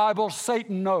in the Bible,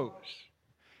 Satan knows.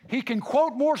 He can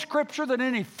quote more scripture than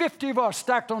any 50 of us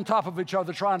stacked on top of each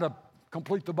other trying to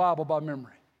complete the Bible by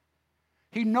memory.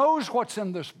 He knows what's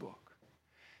in this book.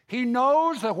 He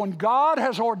knows that when God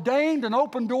has ordained an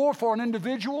open door for an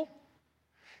individual,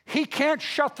 He can't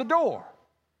shut the door.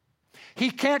 He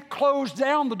can't close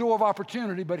down the door of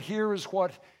opportunity, but here is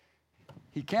what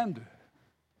he can do.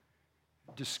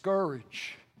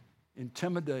 Discourage,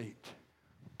 intimidate,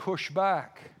 push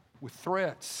back with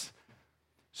threats,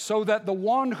 so that the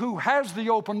one who has the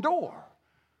open door,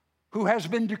 who has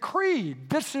been decreed,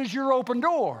 this is your open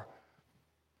door,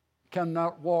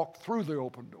 cannot walk through the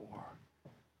open door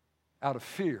out of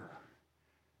fear,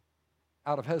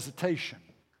 out of hesitation,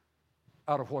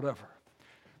 out of whatever.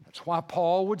 That's why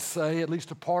Paul would say, at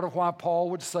least a part of why Paul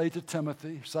would say to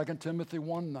Timothy, 2 Timothy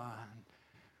 1:9,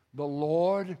 the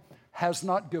Lord has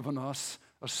not given us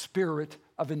a spirit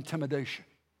of intimidation,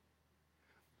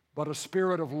 but a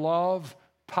spirit of love,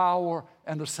 power,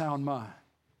 and a sound mind.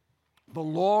 The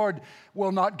Lord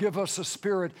will not give us a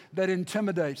spirit that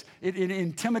intimidates. It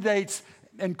intimidates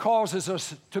and causes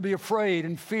us to be afraid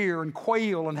and fear and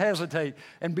quail and hesitate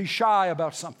and be shy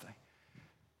about something.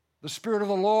 The Spirit of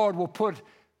the Lord will put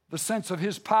the sense of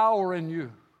His power in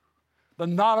you, the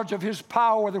knowledge of His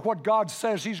power, that what God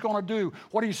says He's going to do,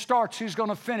 what He starts, He's going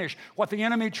to finish. What the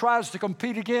enemy tries to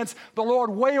compete against, the Lord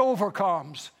way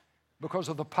overcomes because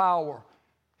of the power.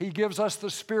 He gives us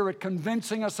the Spirit,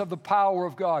 convincing us of the power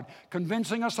of God,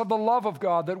 convincing us of the love of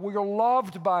God, that we are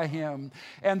loved by Him,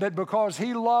 and that because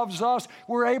He loves us,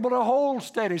 we're able to hold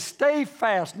steady, stay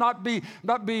fast, not be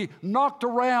knocked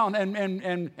around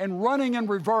and running in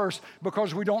reverse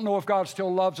because we don't know if God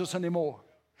still loves us anymore.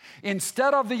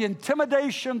 Instead of the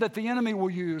intimidation that the enemy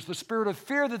will use, the spirit of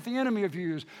fear that the enemy have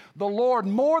used, the Lord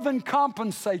more than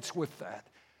compensates with that.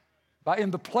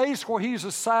 In the place where He's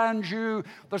assigned you,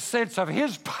 the sense of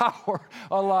His power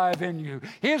alive in you,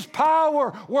 His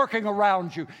power working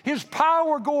around you, His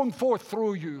power going forth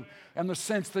through you, and the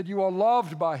sense that you are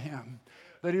loved by Him,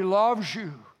 that He loves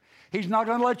you. He's not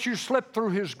going to let you slip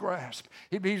through His grasp.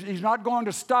 He's not going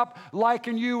to stop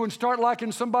liking you and start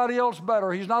liking somebody else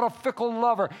better. He's not a fickle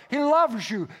lover. He loves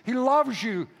you. He loves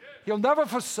you. He'll never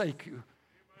forsake you.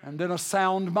 And then a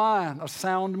sound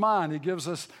mind, He gives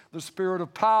us the spirit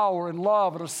of power and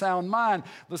love and a sound mind.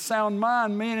 The sound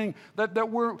mind meaning that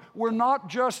we're not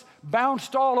just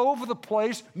bounced all over the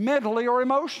place mentally or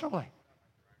emotionally.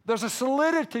 There's a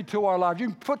solidity to our lives. You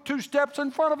can put 2 steps in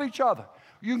front of each other.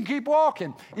 You can keep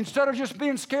walking instead of just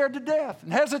being scared to death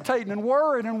and hesitating and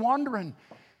worrying and wondering.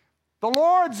 The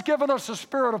Lord's given us a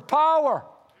spirit of power.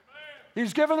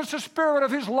 He's given us a spirit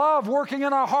of His love working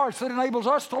in our hearts that enables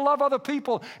us to love other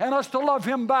people and us to love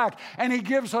Him back. And He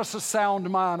gives us a sound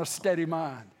mind, a steady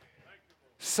mind.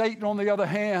 Satan, on the other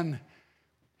hand,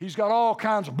 he's got all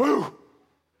kinds of boo.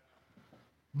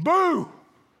 Boo.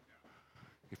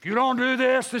 If you don't do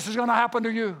this, this is going to happen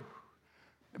to you.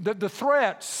 The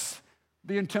threats,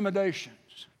 the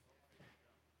intimidations.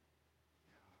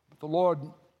 But the Lord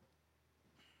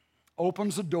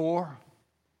opens the door,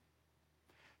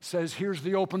 says, here's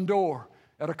the open door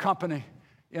at a company,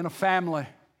 in a family,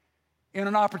 in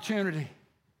an opportunity.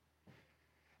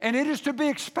 And it is to be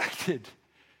expected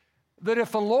that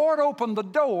if the Lord opened the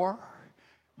door,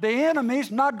 the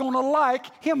enemy's not going to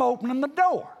like Him opening the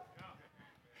door.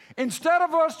 Instead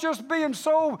of us just being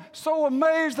so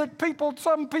amazed that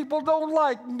some people don't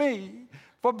like me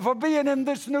for being in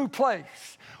this new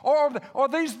place, or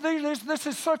this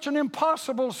is such an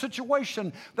impossible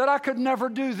situation that I could never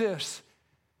do this.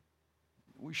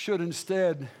 We should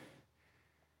instead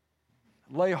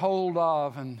lay hold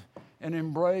of and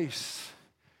embrace.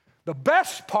 The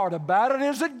best part about it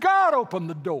is that God opened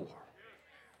the door.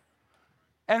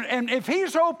 And if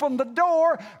He's opened the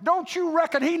door, don't you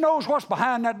reckon He knows what's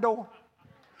behind that door?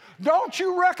 Don't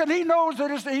you reckon He knows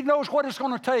He knows what it's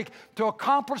going to take to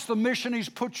accomplish the mission He's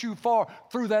put you for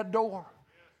through that door?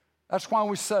 That's why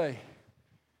we say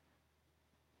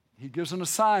He gives an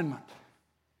assignment.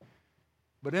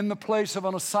 But in the place of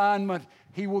an assignment,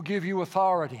 He will give you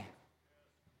authority.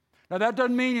 Now, that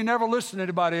doesn't mean you never listen to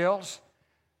anybody else.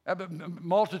 A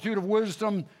multitude of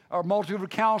wisdom or multitude of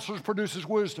counselors produces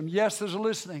wisdom. Yes, there's a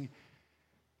listening.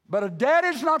 But a dad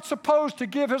is not supposed to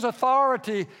give his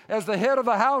authority as the head of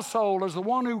the household, as the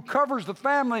one who covers the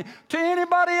family, to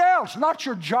anybody else. Not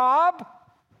your job.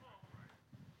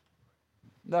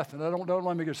 Nothing. Don't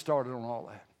let me get started on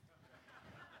all that.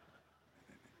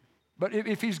 But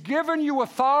if He's given you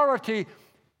authority,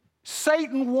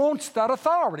 Satan wants that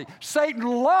authority. Satan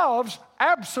loves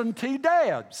absentee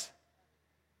dads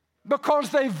because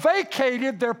they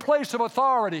vacated their place of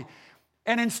authority.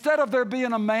 And instead of there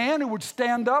being a man who would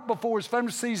stand up before his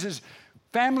family, sees his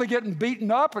family getting beaten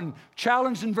up and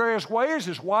challenged in various ways,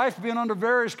 his wife being under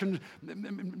various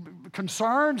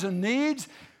concerns and needs,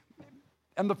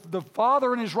 and the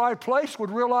father in his right place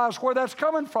would realize where that's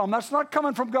coming from. That's not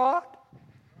coming from God.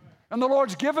 And the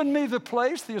Lord's given me the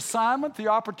place, the assignment, the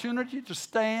opportunity to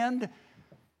stand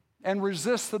and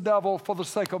resist the devil for the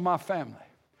sake of my family.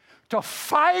 To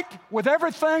fight with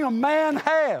everything a man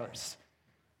has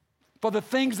for the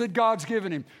things that God's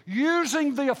given him,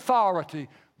 using the authority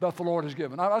that the Lord has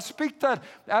given. I speak that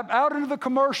out into the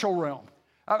commercial realm,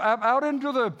 out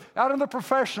into the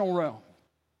professional realm.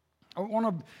 I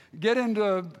want to get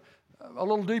into a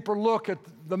little deeper look at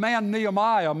the man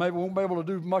Nehemiah. Maybe we won't be able to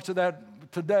do much of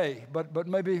that today, but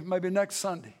maybe next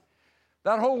Sunday.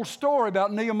 That whole story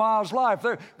about Nehemiah's life,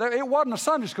 it wasn't a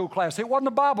Sunday school class. It wasn't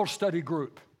a Bible study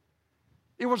group.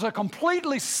 It was a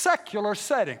completely secular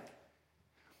setting.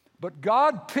 But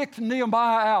God picked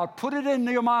Nehemiah out, put it in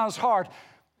Nehemiah's heart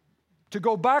to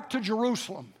go back to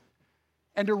Jerusalem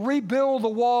and to rebuild the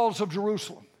walls of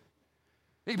Jerusalem.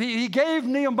 He gave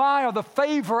Nehemiah the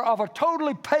favor of a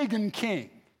totally pagan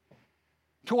king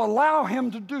to allow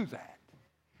him to do that.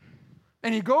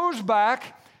 And he goes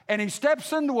back and he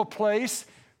steps into a place,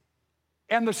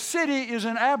 and the city is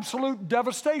in absolute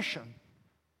devastation.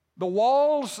 The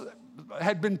walls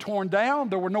had been torn down.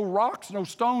 There were no rocks, no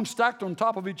stones stacked on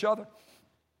top of each other.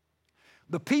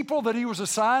 The people that he was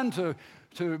assigned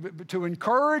to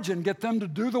encourage and get them to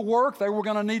do the work they were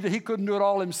going to need, he couldn't do it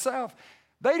all himself.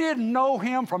 They didn't know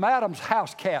him from Adam's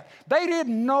house cat. They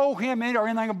didn't know him or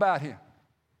anything about him.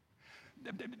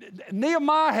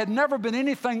 Nehemiah had never been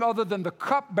anything other than the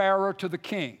cupbearer to the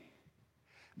king.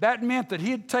 That meant that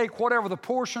he'd take whatever the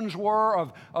portions were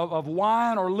of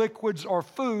wine or liquids or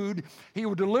food, he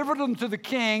would deliver them to the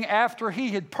king after he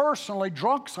had personally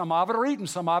drunk some of it or eaten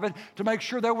some of it to make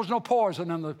sure there was no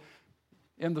poison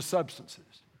in the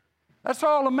substances. That's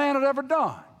all a man had ever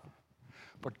done.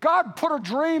 But God put a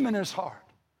dream in his heart,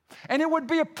 and it would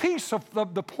be a piece of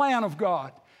the plan of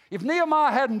God. If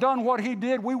Nehemiah hadn't done what he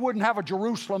did, we wouldn't have a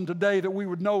Jerusalem today that we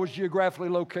would know is geographically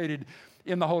located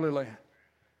in the Holy Land.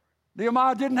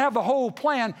 Nehemiah didn't have the whole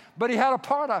plan, but he had a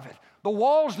part of it. The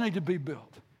walls need to be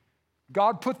built.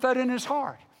 God put that in his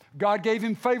heart. God gave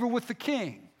him favor with the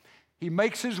king. He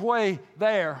makes his way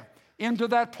there into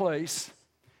that place,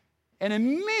 and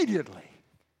immediately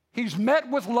he's met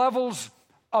with levels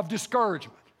of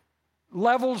discouragement,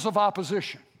 levels of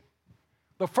opposition.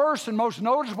 The first and most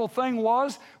noticeable thing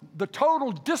was the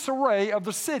total disarray of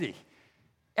the city,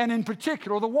 and in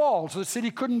particular the walls. The city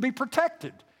couldn't be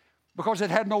protected because it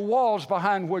had no walls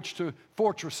behind which to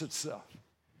fortress itself.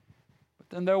 But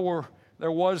then there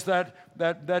was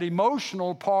that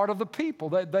emotional part of the people.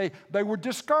 They were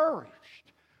discouraged.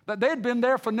 That they had been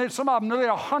there for some of them nearly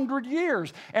 100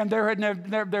 years, and there had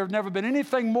never been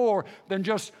anything more than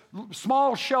just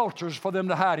small shelters for them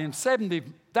to hide in.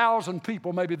 70,000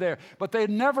 people maybe there, but they had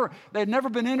never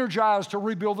been energized to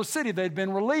rebuild the city. They'd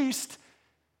been released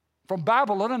from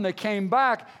Babylon, and they came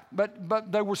back,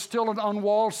 but they were still an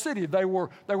unwalled city. They were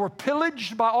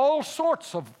pillaged by all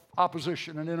sorts of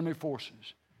opposition and enemy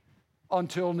forces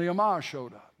until Nehemiah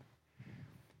showed up.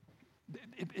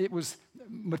 It was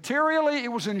materially,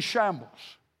 it was in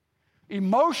shambles.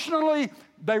 Emotionally,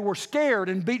 they were scared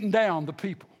and beaten down, the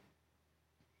people.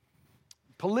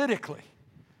 Politically,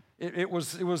 it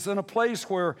was in a place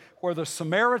where the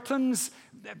Samaritans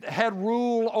had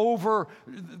rule over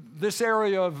this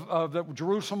area that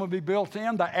Jerusalem would be built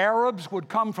in. The Arabs would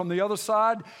come from the other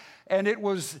side, and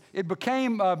it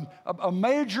became a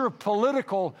major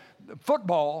political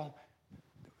football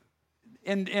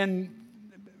in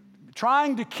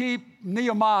trying to keep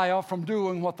Nehemiah from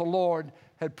doing what the Lord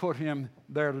had put him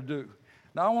there to do.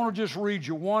 Now, I want to just read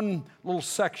you one little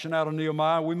section out of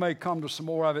Nehemiah. We may come to some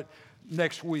more of it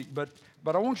next week, but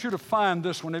I want you to find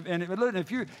this one. And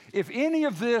if any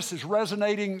of this is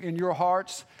resonating in your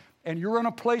hearts, and you're in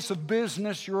a place of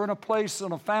business, you're in a place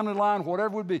on a family line,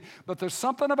 whatever it would be, but there's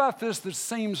something about this that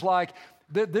seems like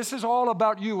this is all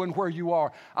about you and where you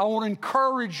are. I want to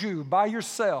encourage you by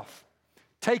yourself.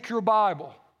 Take your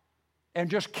Bible and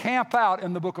just camp out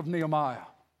in the book of Nehemiah.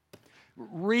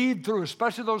 Read through,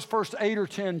 especially those first 8 or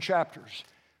 10 chapters.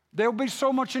 There'll be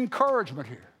so much encouragement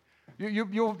here.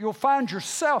 You'll find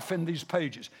yourself in these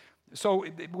pages. So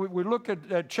we look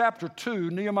at chapter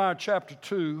 2, Nehemiah chapter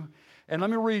 2, and let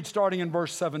me read starting in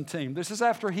verse 17. This is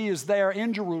after he is there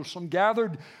in Jerusalem,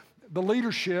 gathered the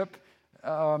leadership,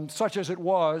 such as it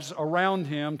was, around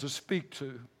him to speak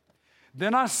to.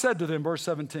 Then I said to them, verse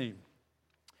 17,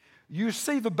 "You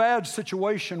see the bad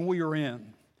situation we are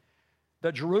in,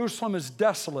 that Jerusalem is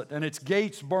desolate and its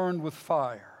gates burned with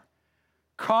fire.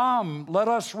 Come, let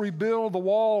us rebuild the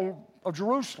wall of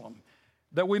Jerusalem,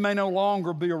 that we may no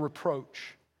longer be a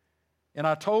reproach." And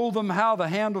I told them how the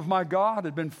hand of my God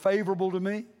had been favorable to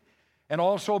me, and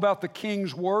also about the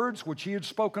king's words which he had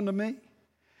spoken to me.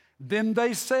 Then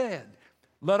they said,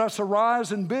 let us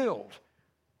arise and build.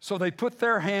 So they put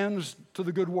their hands to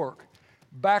the good work.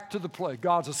 Back to the play.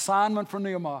 God's assignment for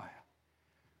Nehemiah.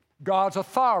 God's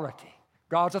authority.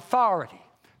 God's authority.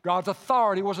 God's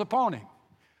authority was upon him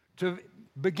to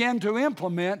begin to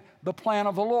implement the plan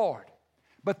of the Lord.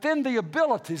 But then the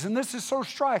abilities, and this is so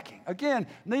striking. Again,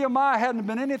 Nehemiah hadn't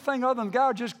been anything other than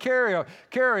God just carry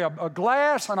a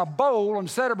glass and a bowl and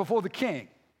set it before the king.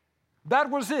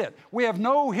 That was it. We have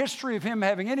no history of him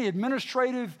having any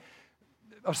administrative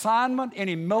assignment,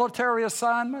 any military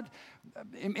assignment,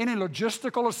 any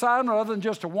logistical assignment other than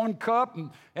just a one cup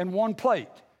and one plate.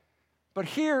 But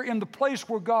here in the place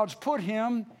where God's put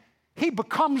him, he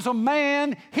becomes a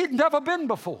man he'd never been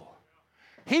before.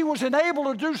 He was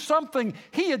enabled to do something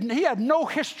he had no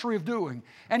history of doing.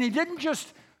 And he didn't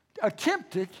just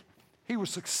attempt it, he was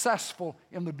successful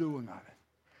in the doing of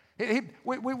it.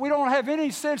 We don't have any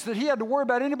sense that he had to worry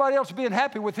about anybody else being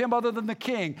happy with him other than the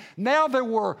king. Now there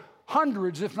were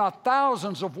hundreds, if not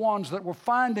thousands, of ones that were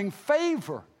finding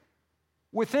favor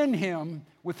within him,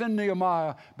 within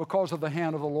Nehemiah, because of the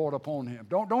hand of the Lord upon him.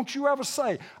 Don't you ever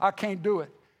say, I can't do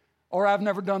it, or I've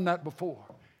never done that before.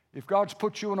 If God's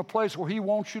put you in a place where he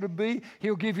wants you to be,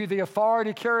 he'll give you the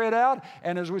authority to carry it out,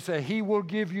 and as we say, he will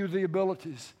give you the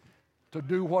abilities to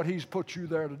do what he's put you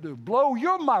there to do. Blow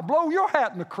your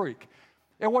hat in the creek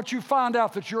at what you find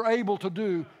out that you're able to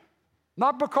do,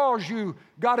 not because you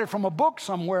got it from a book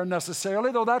somewhere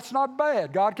necessarily, though that's not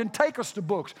bad. God can take us to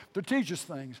books to teach us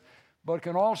things, but it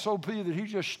can also be that he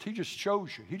just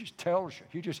shows you, he just tells you,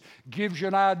 he just gives you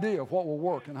an idea of what will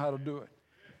work and how to do it.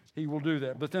 He will do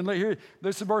that. But then here,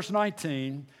 this is verse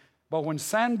 19. But when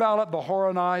Sanballat the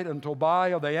Horonite and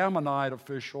Tobiah the Ammonite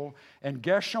official and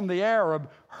Geshem the Arab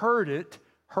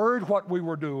heard what we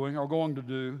were doing or going to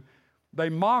do, they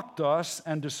mocked us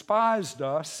and despised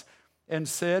us and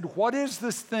said, what is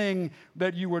this thing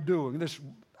that you are doing? This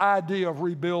idea of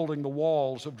rebuilding the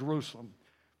walls of Jerusalem.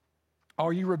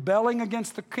 Are you rebelling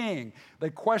against the king?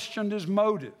 They questioned his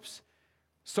motives.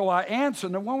 So I answered,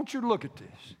 and I want you to look at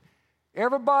this.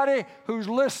 Everybody who's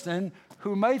listening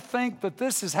who may think that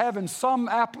this is having some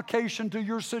application to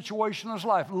your situation in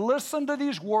life, listen to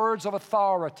these words of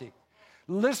authority.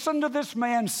 Listen to this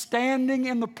man standing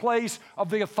in the place of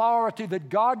the authority that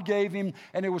God gave him,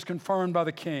 and it was confirmed by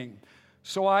the king.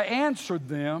 So I answered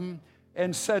them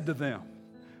and said to them,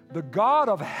 the God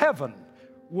of heaven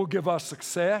will give us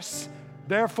success.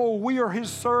 Therefore, we are his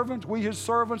servants. We, his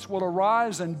servants, will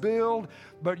arise and build,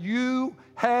 but you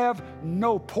have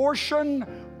no portion,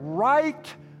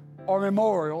 right, or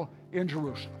memorial in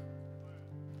Jerusalem.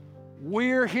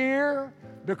 We're here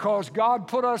because God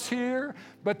put us here,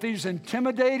 but these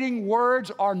intimidating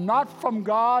words are not from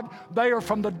God, they are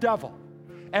from the devil.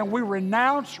 And we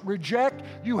renounce, reject.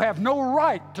 You have no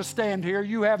right to stand here.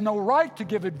 You have no right to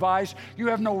give advice. You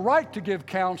have no right to give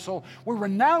counsel. We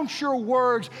renounce your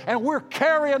words, and we're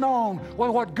carrying on with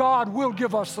what God will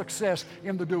give us success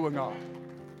in the doing of.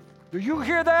 Do you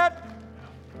hear that?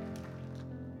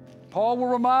 Paul will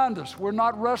remind us we're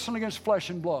not wrestling against flesh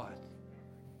and blood.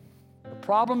 The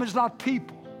problem is not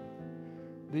people.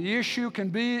 The issue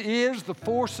is the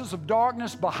forces of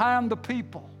darkness behind the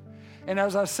people. And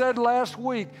as I said last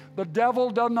week, the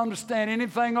devil doesn't understand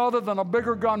anything other than a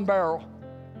bigger gun barrel.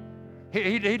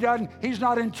 He's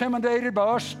not intimidated by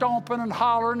us stomping and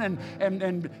hollering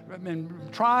and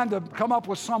trying to come up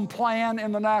with some plan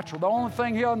in the natural. The only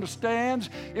thing he understands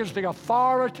is the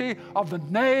authority of the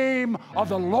name of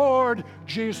the Lord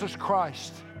Jesus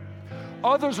Christ.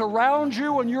 Others around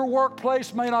you in your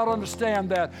workplace may not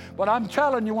understand that, but I'm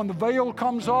telling you, when the veil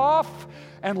comes off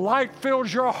and light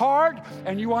fills your heart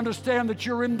and you understand that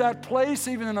you're in that place,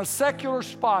 even in a secular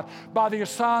spot, by the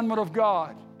assignment of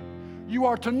God, you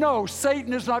are to know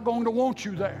Satan is not going to want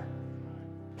you there.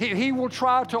 He will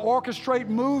try to orchestrate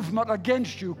movement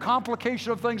against you,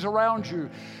 complication of things around you.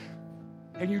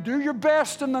 And you do your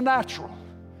best in the natural.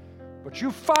 But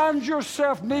you find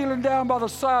yourself kneeling down by the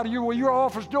side of you with your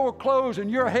office door closed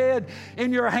and your head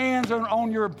in your hands and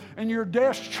in your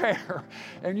desk chair.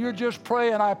 And you're just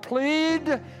praying, I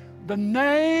plead the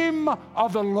name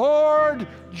of the Lord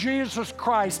Jesus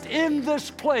Christ in this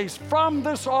place, from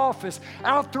this office,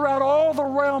 out throughout all the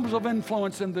realms of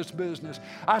influence in this business.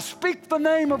 I speak the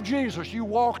name of Jesus. You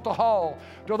walk the hall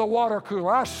to the water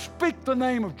cooler. I speak the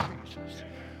name of Jesus.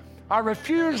 I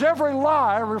refuse every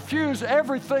lie. I refuse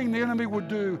everything the enemy would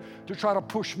do to try to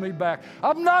push me back.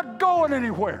 I'm not going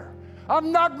anywhere.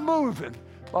 I'm not moving.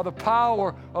 by the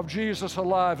power of Jesus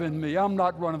alive in me. I'm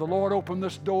not running. The Lord opened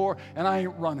this door, and I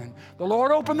ain't running. The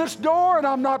Lord opened this door, and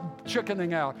I'm not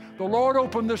chickening out. The Lord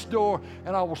opened this door,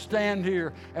 and I will stand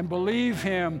here and believe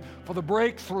Him for the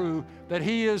breakthrough that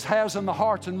He has in the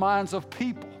hearts and minds of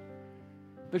people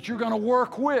that you're going to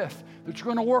work with, that you're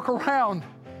going to work around.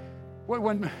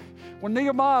 When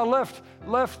Nehemiah left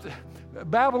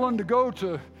Babylon to go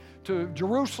to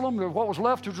Jerusalem, or what was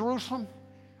left of Jerusalem,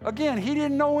 again, he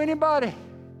didn't know anybody.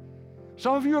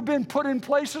 Some of you have been put in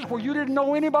places where you didn't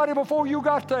know anybody before you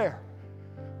got there.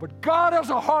 But God has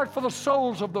a heart for the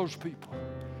souls of those people.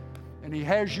 And He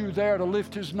has you there to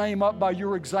lift His name up by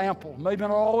your example. Maybe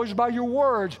not always by your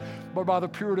words, but by the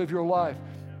purity of your life.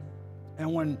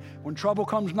 And when trouble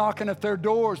comes knocking at their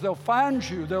doors, they'll find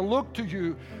you, they'll look to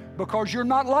you, because you're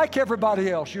not like everybody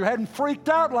else. You hadn't freaked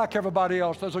out like everybody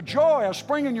else. There's a joy, a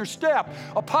spring in your step,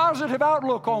 a positive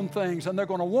outlook on things, and they're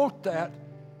going to want that.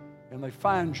 And they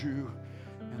find you,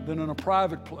 and then in a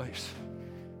private place,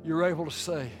 you're able to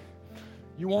say,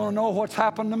 you want to know what's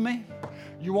happened to me?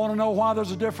 You want to know why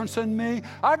there's a difference in me?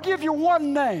 I'll give you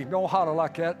one name. Don't holler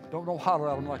like that. Don't holler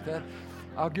at them like that.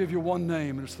 I'll give you one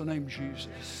name, and it's the name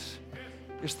Jesus.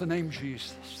 It's the name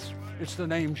Jesus. It's the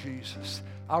name Jesus.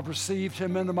 I've received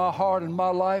Him into my heart and my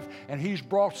life, and He's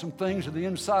brought some things to the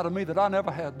inside of me that I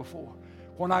never had before.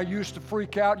 When I used to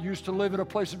freak out, used to live in a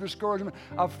place of discouragement,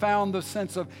 I've found the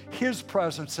sense of His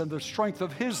presence and the strength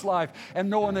of His life, and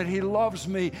knowing that He loves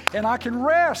me. And I can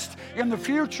rest in the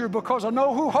future because I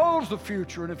know who holds the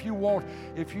future. And if you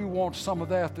want some of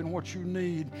that, then what you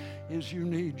need is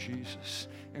Jesus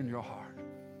in your heart.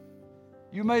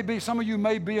 Some of you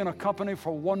may be in a company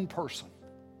for one person.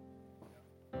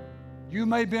 You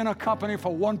may be in a company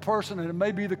for one person, and it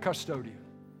may be the custodian.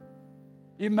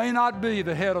 It may not be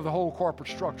the head of the whole corporate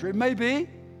structure. It may be.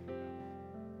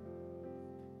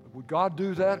 But would God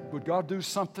do that? Would God do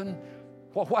something?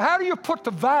 How do you put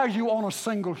the value on a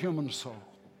single human soul?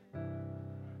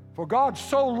 For God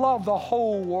so loved the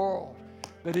whole world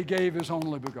that He gave His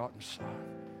only begotten Son,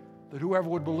 that whoever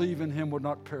would believe in Him would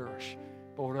not perish,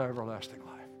 but would have everlasting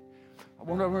life. I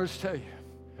want to tell you,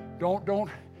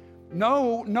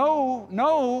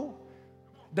 know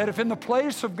that if in the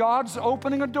place of God's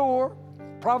opening a door,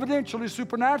 providentially,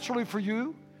 supernaturally for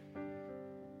you,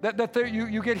 that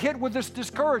you get hit with this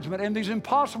discouragement and these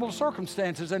impossible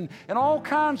circumstances and all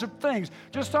kinds of things.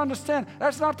 Just understand,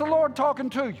 that's not the Lord talking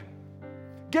to you.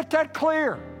 Get that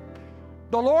clear.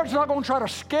 The Lord's not going to try to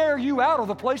scare you out of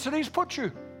the place that He's put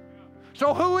you.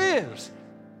 So who is?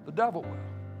 The devil will.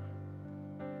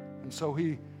 And so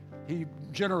he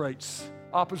generates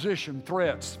opposition,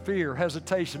 threats, fear,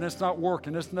 hesitation. It's not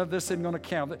working. This isn't going to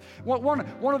count.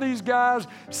 One of these guys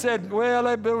said,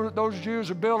 well, those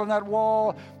Jews are building that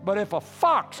wall, but if a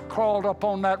fox crawled up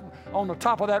on the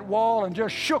top of that wall and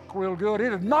just shook real good,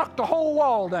 it'd knock the whole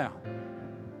wall down.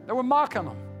 They were mocking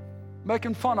them,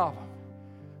 making fun of them.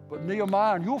 But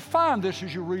Nehemiah, and you'll find this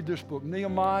as you read this book,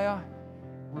 Nehemiah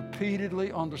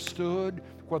repeatedly understood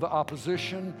where the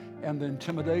opposition and the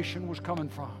intimidation was coming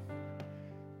from.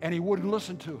 And he wouldn't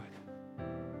listen to it.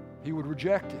 He would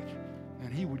reject it.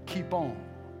 And he would keep on.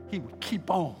 He would keep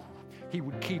on. He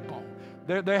would keep on.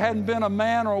 There hadn't been a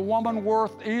man or a woman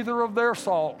worth either of their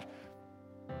salt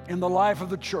in the life of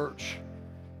the church.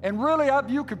 And really,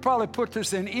 you could probably put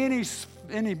this in any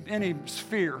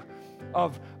sphere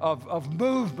of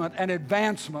movement and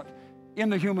advancement in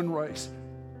the human race.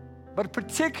 But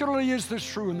particularly is this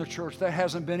true in the church. There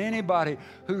hasn't been anybody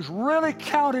who's really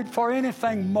counted for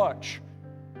anything much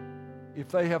if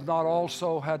they have not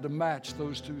also had to match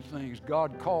those two things.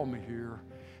 God called me here,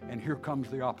 and here comes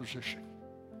the opposition.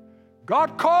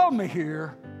 God called me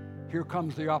here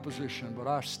comes the opposition. But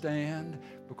I stand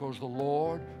because the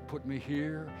Lord put me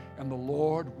here, and the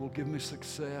Lord will give me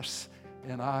success,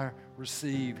 and I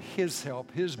receive His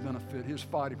help, His benefit, His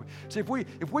fighting. See,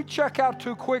 if we check out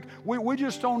too quick, we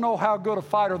just don't know how good a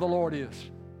fighter the Lord is.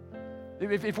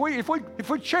 If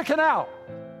we chicken out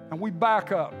and we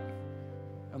back up,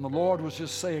 and the Lord was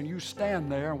just saying, you stand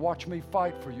there and watch me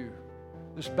fight for you.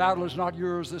 This battle is not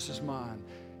yours, this is mine.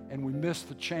 And we miss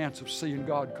the chance of seeing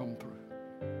God come through.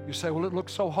 You say, well, it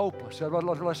looks so hopeless.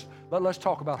 Let's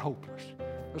talk about hopeless.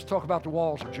 Let's talk about the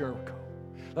walls of Jericho.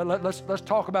 Let's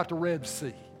talk about the Red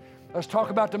Sea. Let's talk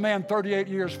about the man 38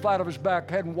 years flat on his back,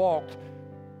 hadn't walked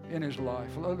in his life.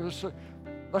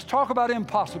 Let's talk about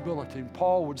impossibility. And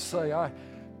Paul would say,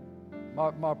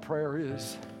 my prayer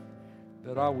is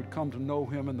that I would come to know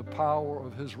Him in the power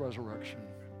of His resurrection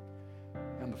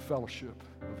and the fellowship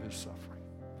of His suffering.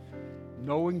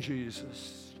 Knowing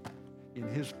Jesus in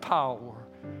His power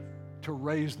to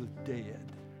raise the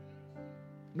dead.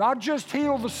 Not just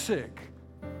heal the sick,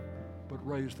 that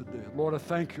raised the dead. Lord, I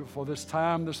thank you for this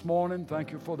time this morning.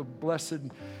 Thank you for the blessed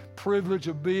privilege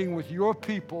of being with your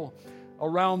people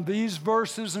around these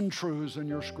verses and truths in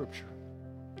your Scripture.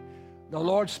 Now,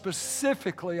 Lord,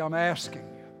 specifically, I'm asking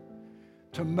you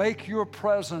to make your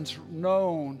presence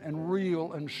known and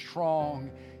real and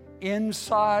strong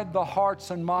inside the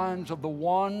hearts and minds of the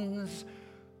ones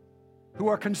who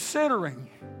are considering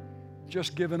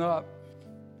just giving up,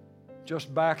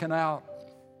 just backing out,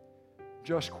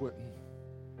 just quitting.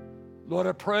 Lord,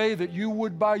 I pray that you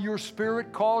would, by your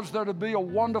Spirit, cause there to be a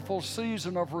wonderful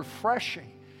season of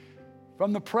refreshing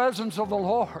from the presence of the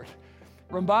Lord,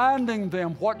 reminding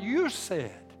them what you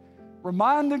said,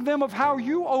 reminding them of how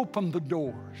you opened the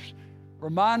doors,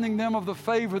 reminding them of the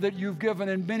favor that you've given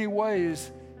in many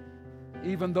ways,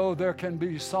 even though there can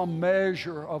be some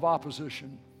measure of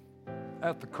opposition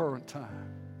at the current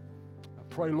time. I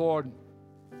pray, Lord,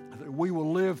 that we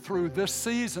will live through this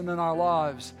season in our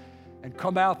lives and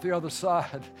come out the other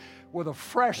side with a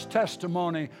fresh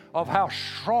testimony of how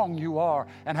strong you are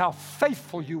and how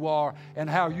faithful you are and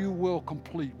how you will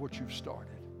complete what you've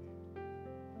started.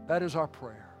 That is our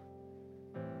prayer.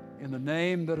 In the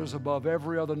name that is above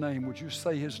every other name, would you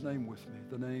say his name with me?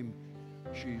 The name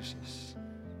Jesus.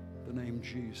 The name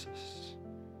Jesus.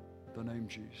 The name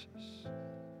Jesus.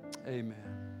 Amen.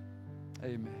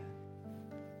 Amen.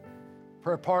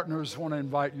 Prayer partners, I want to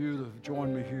invite you to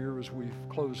join me here as we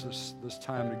close this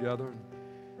time together.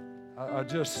 I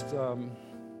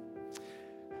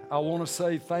want to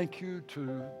say thank you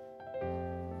to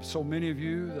so many of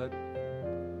you that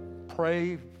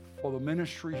pray for the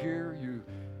ministry here. You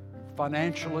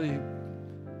financially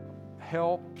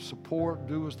help, support,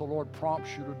 do as the Lord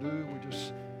prompts you to do. We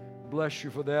just bless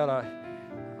you for that.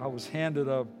 I was handed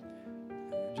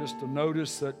just a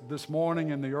notice that this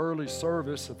morning in the early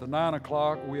service at the 9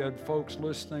 o'clock, we had folks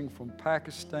listening from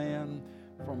Pakistan,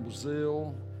 from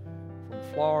Brazil, from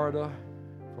Florida,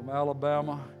 from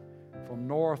Alabama, from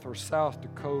North or South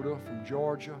Dakota, from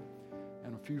Georgia,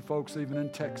 and a few folks even in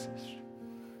Texas.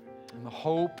 And the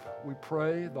hope, we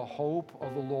pray, the hope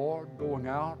of the Lord going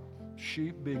out,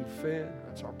 sheep being fed,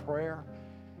 that's our prayer,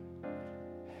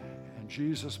 and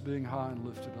Jesus being high and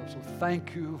lifted up. So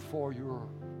thank you for your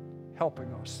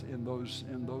helping us in those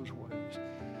ways.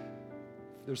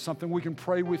 If there's something we can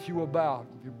pray with you about,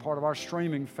 you're part of our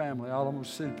streaming family, Alamo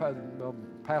City,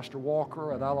 Pastor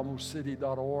Walker at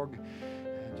alamocity.org.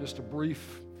 Just a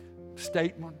brief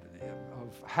statement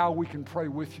of how we can pray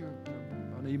with you,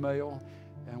 an email,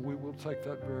 and we will take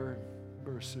that very,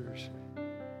 very seriously.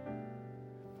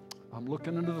 I'm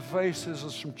looking into the faces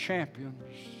of some champions.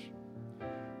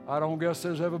 I don't guess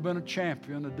there's ever been a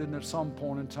champion that didn't at some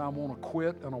point in time want to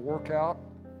quit in a workout,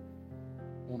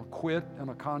 want to quit in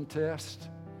a contest,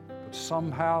 but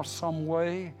somehow, some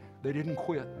way, they didn't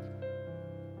quit,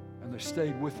 and they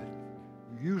stayed with it.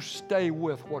 You stay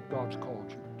with what God's called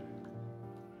you to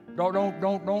do.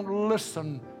 Don't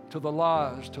listen to the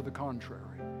lies to the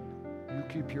contrary. You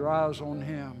keep your eyes on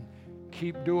Him.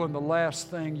 Keep doing the last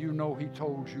thing you know He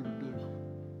told you to do,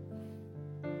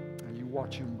 and you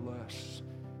watch Him bless.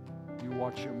 You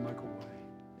watch Him make a way.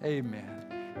 Amen.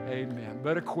 Amen.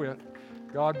 Better quit.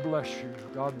 God bless you.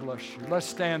 God bless you. Let's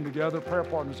stand together. Prayer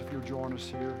partners, if you'll join us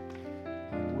here.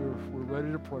 We're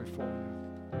ready to pray for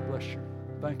you. Bless you.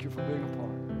 Thank you for being a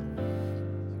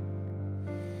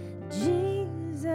part.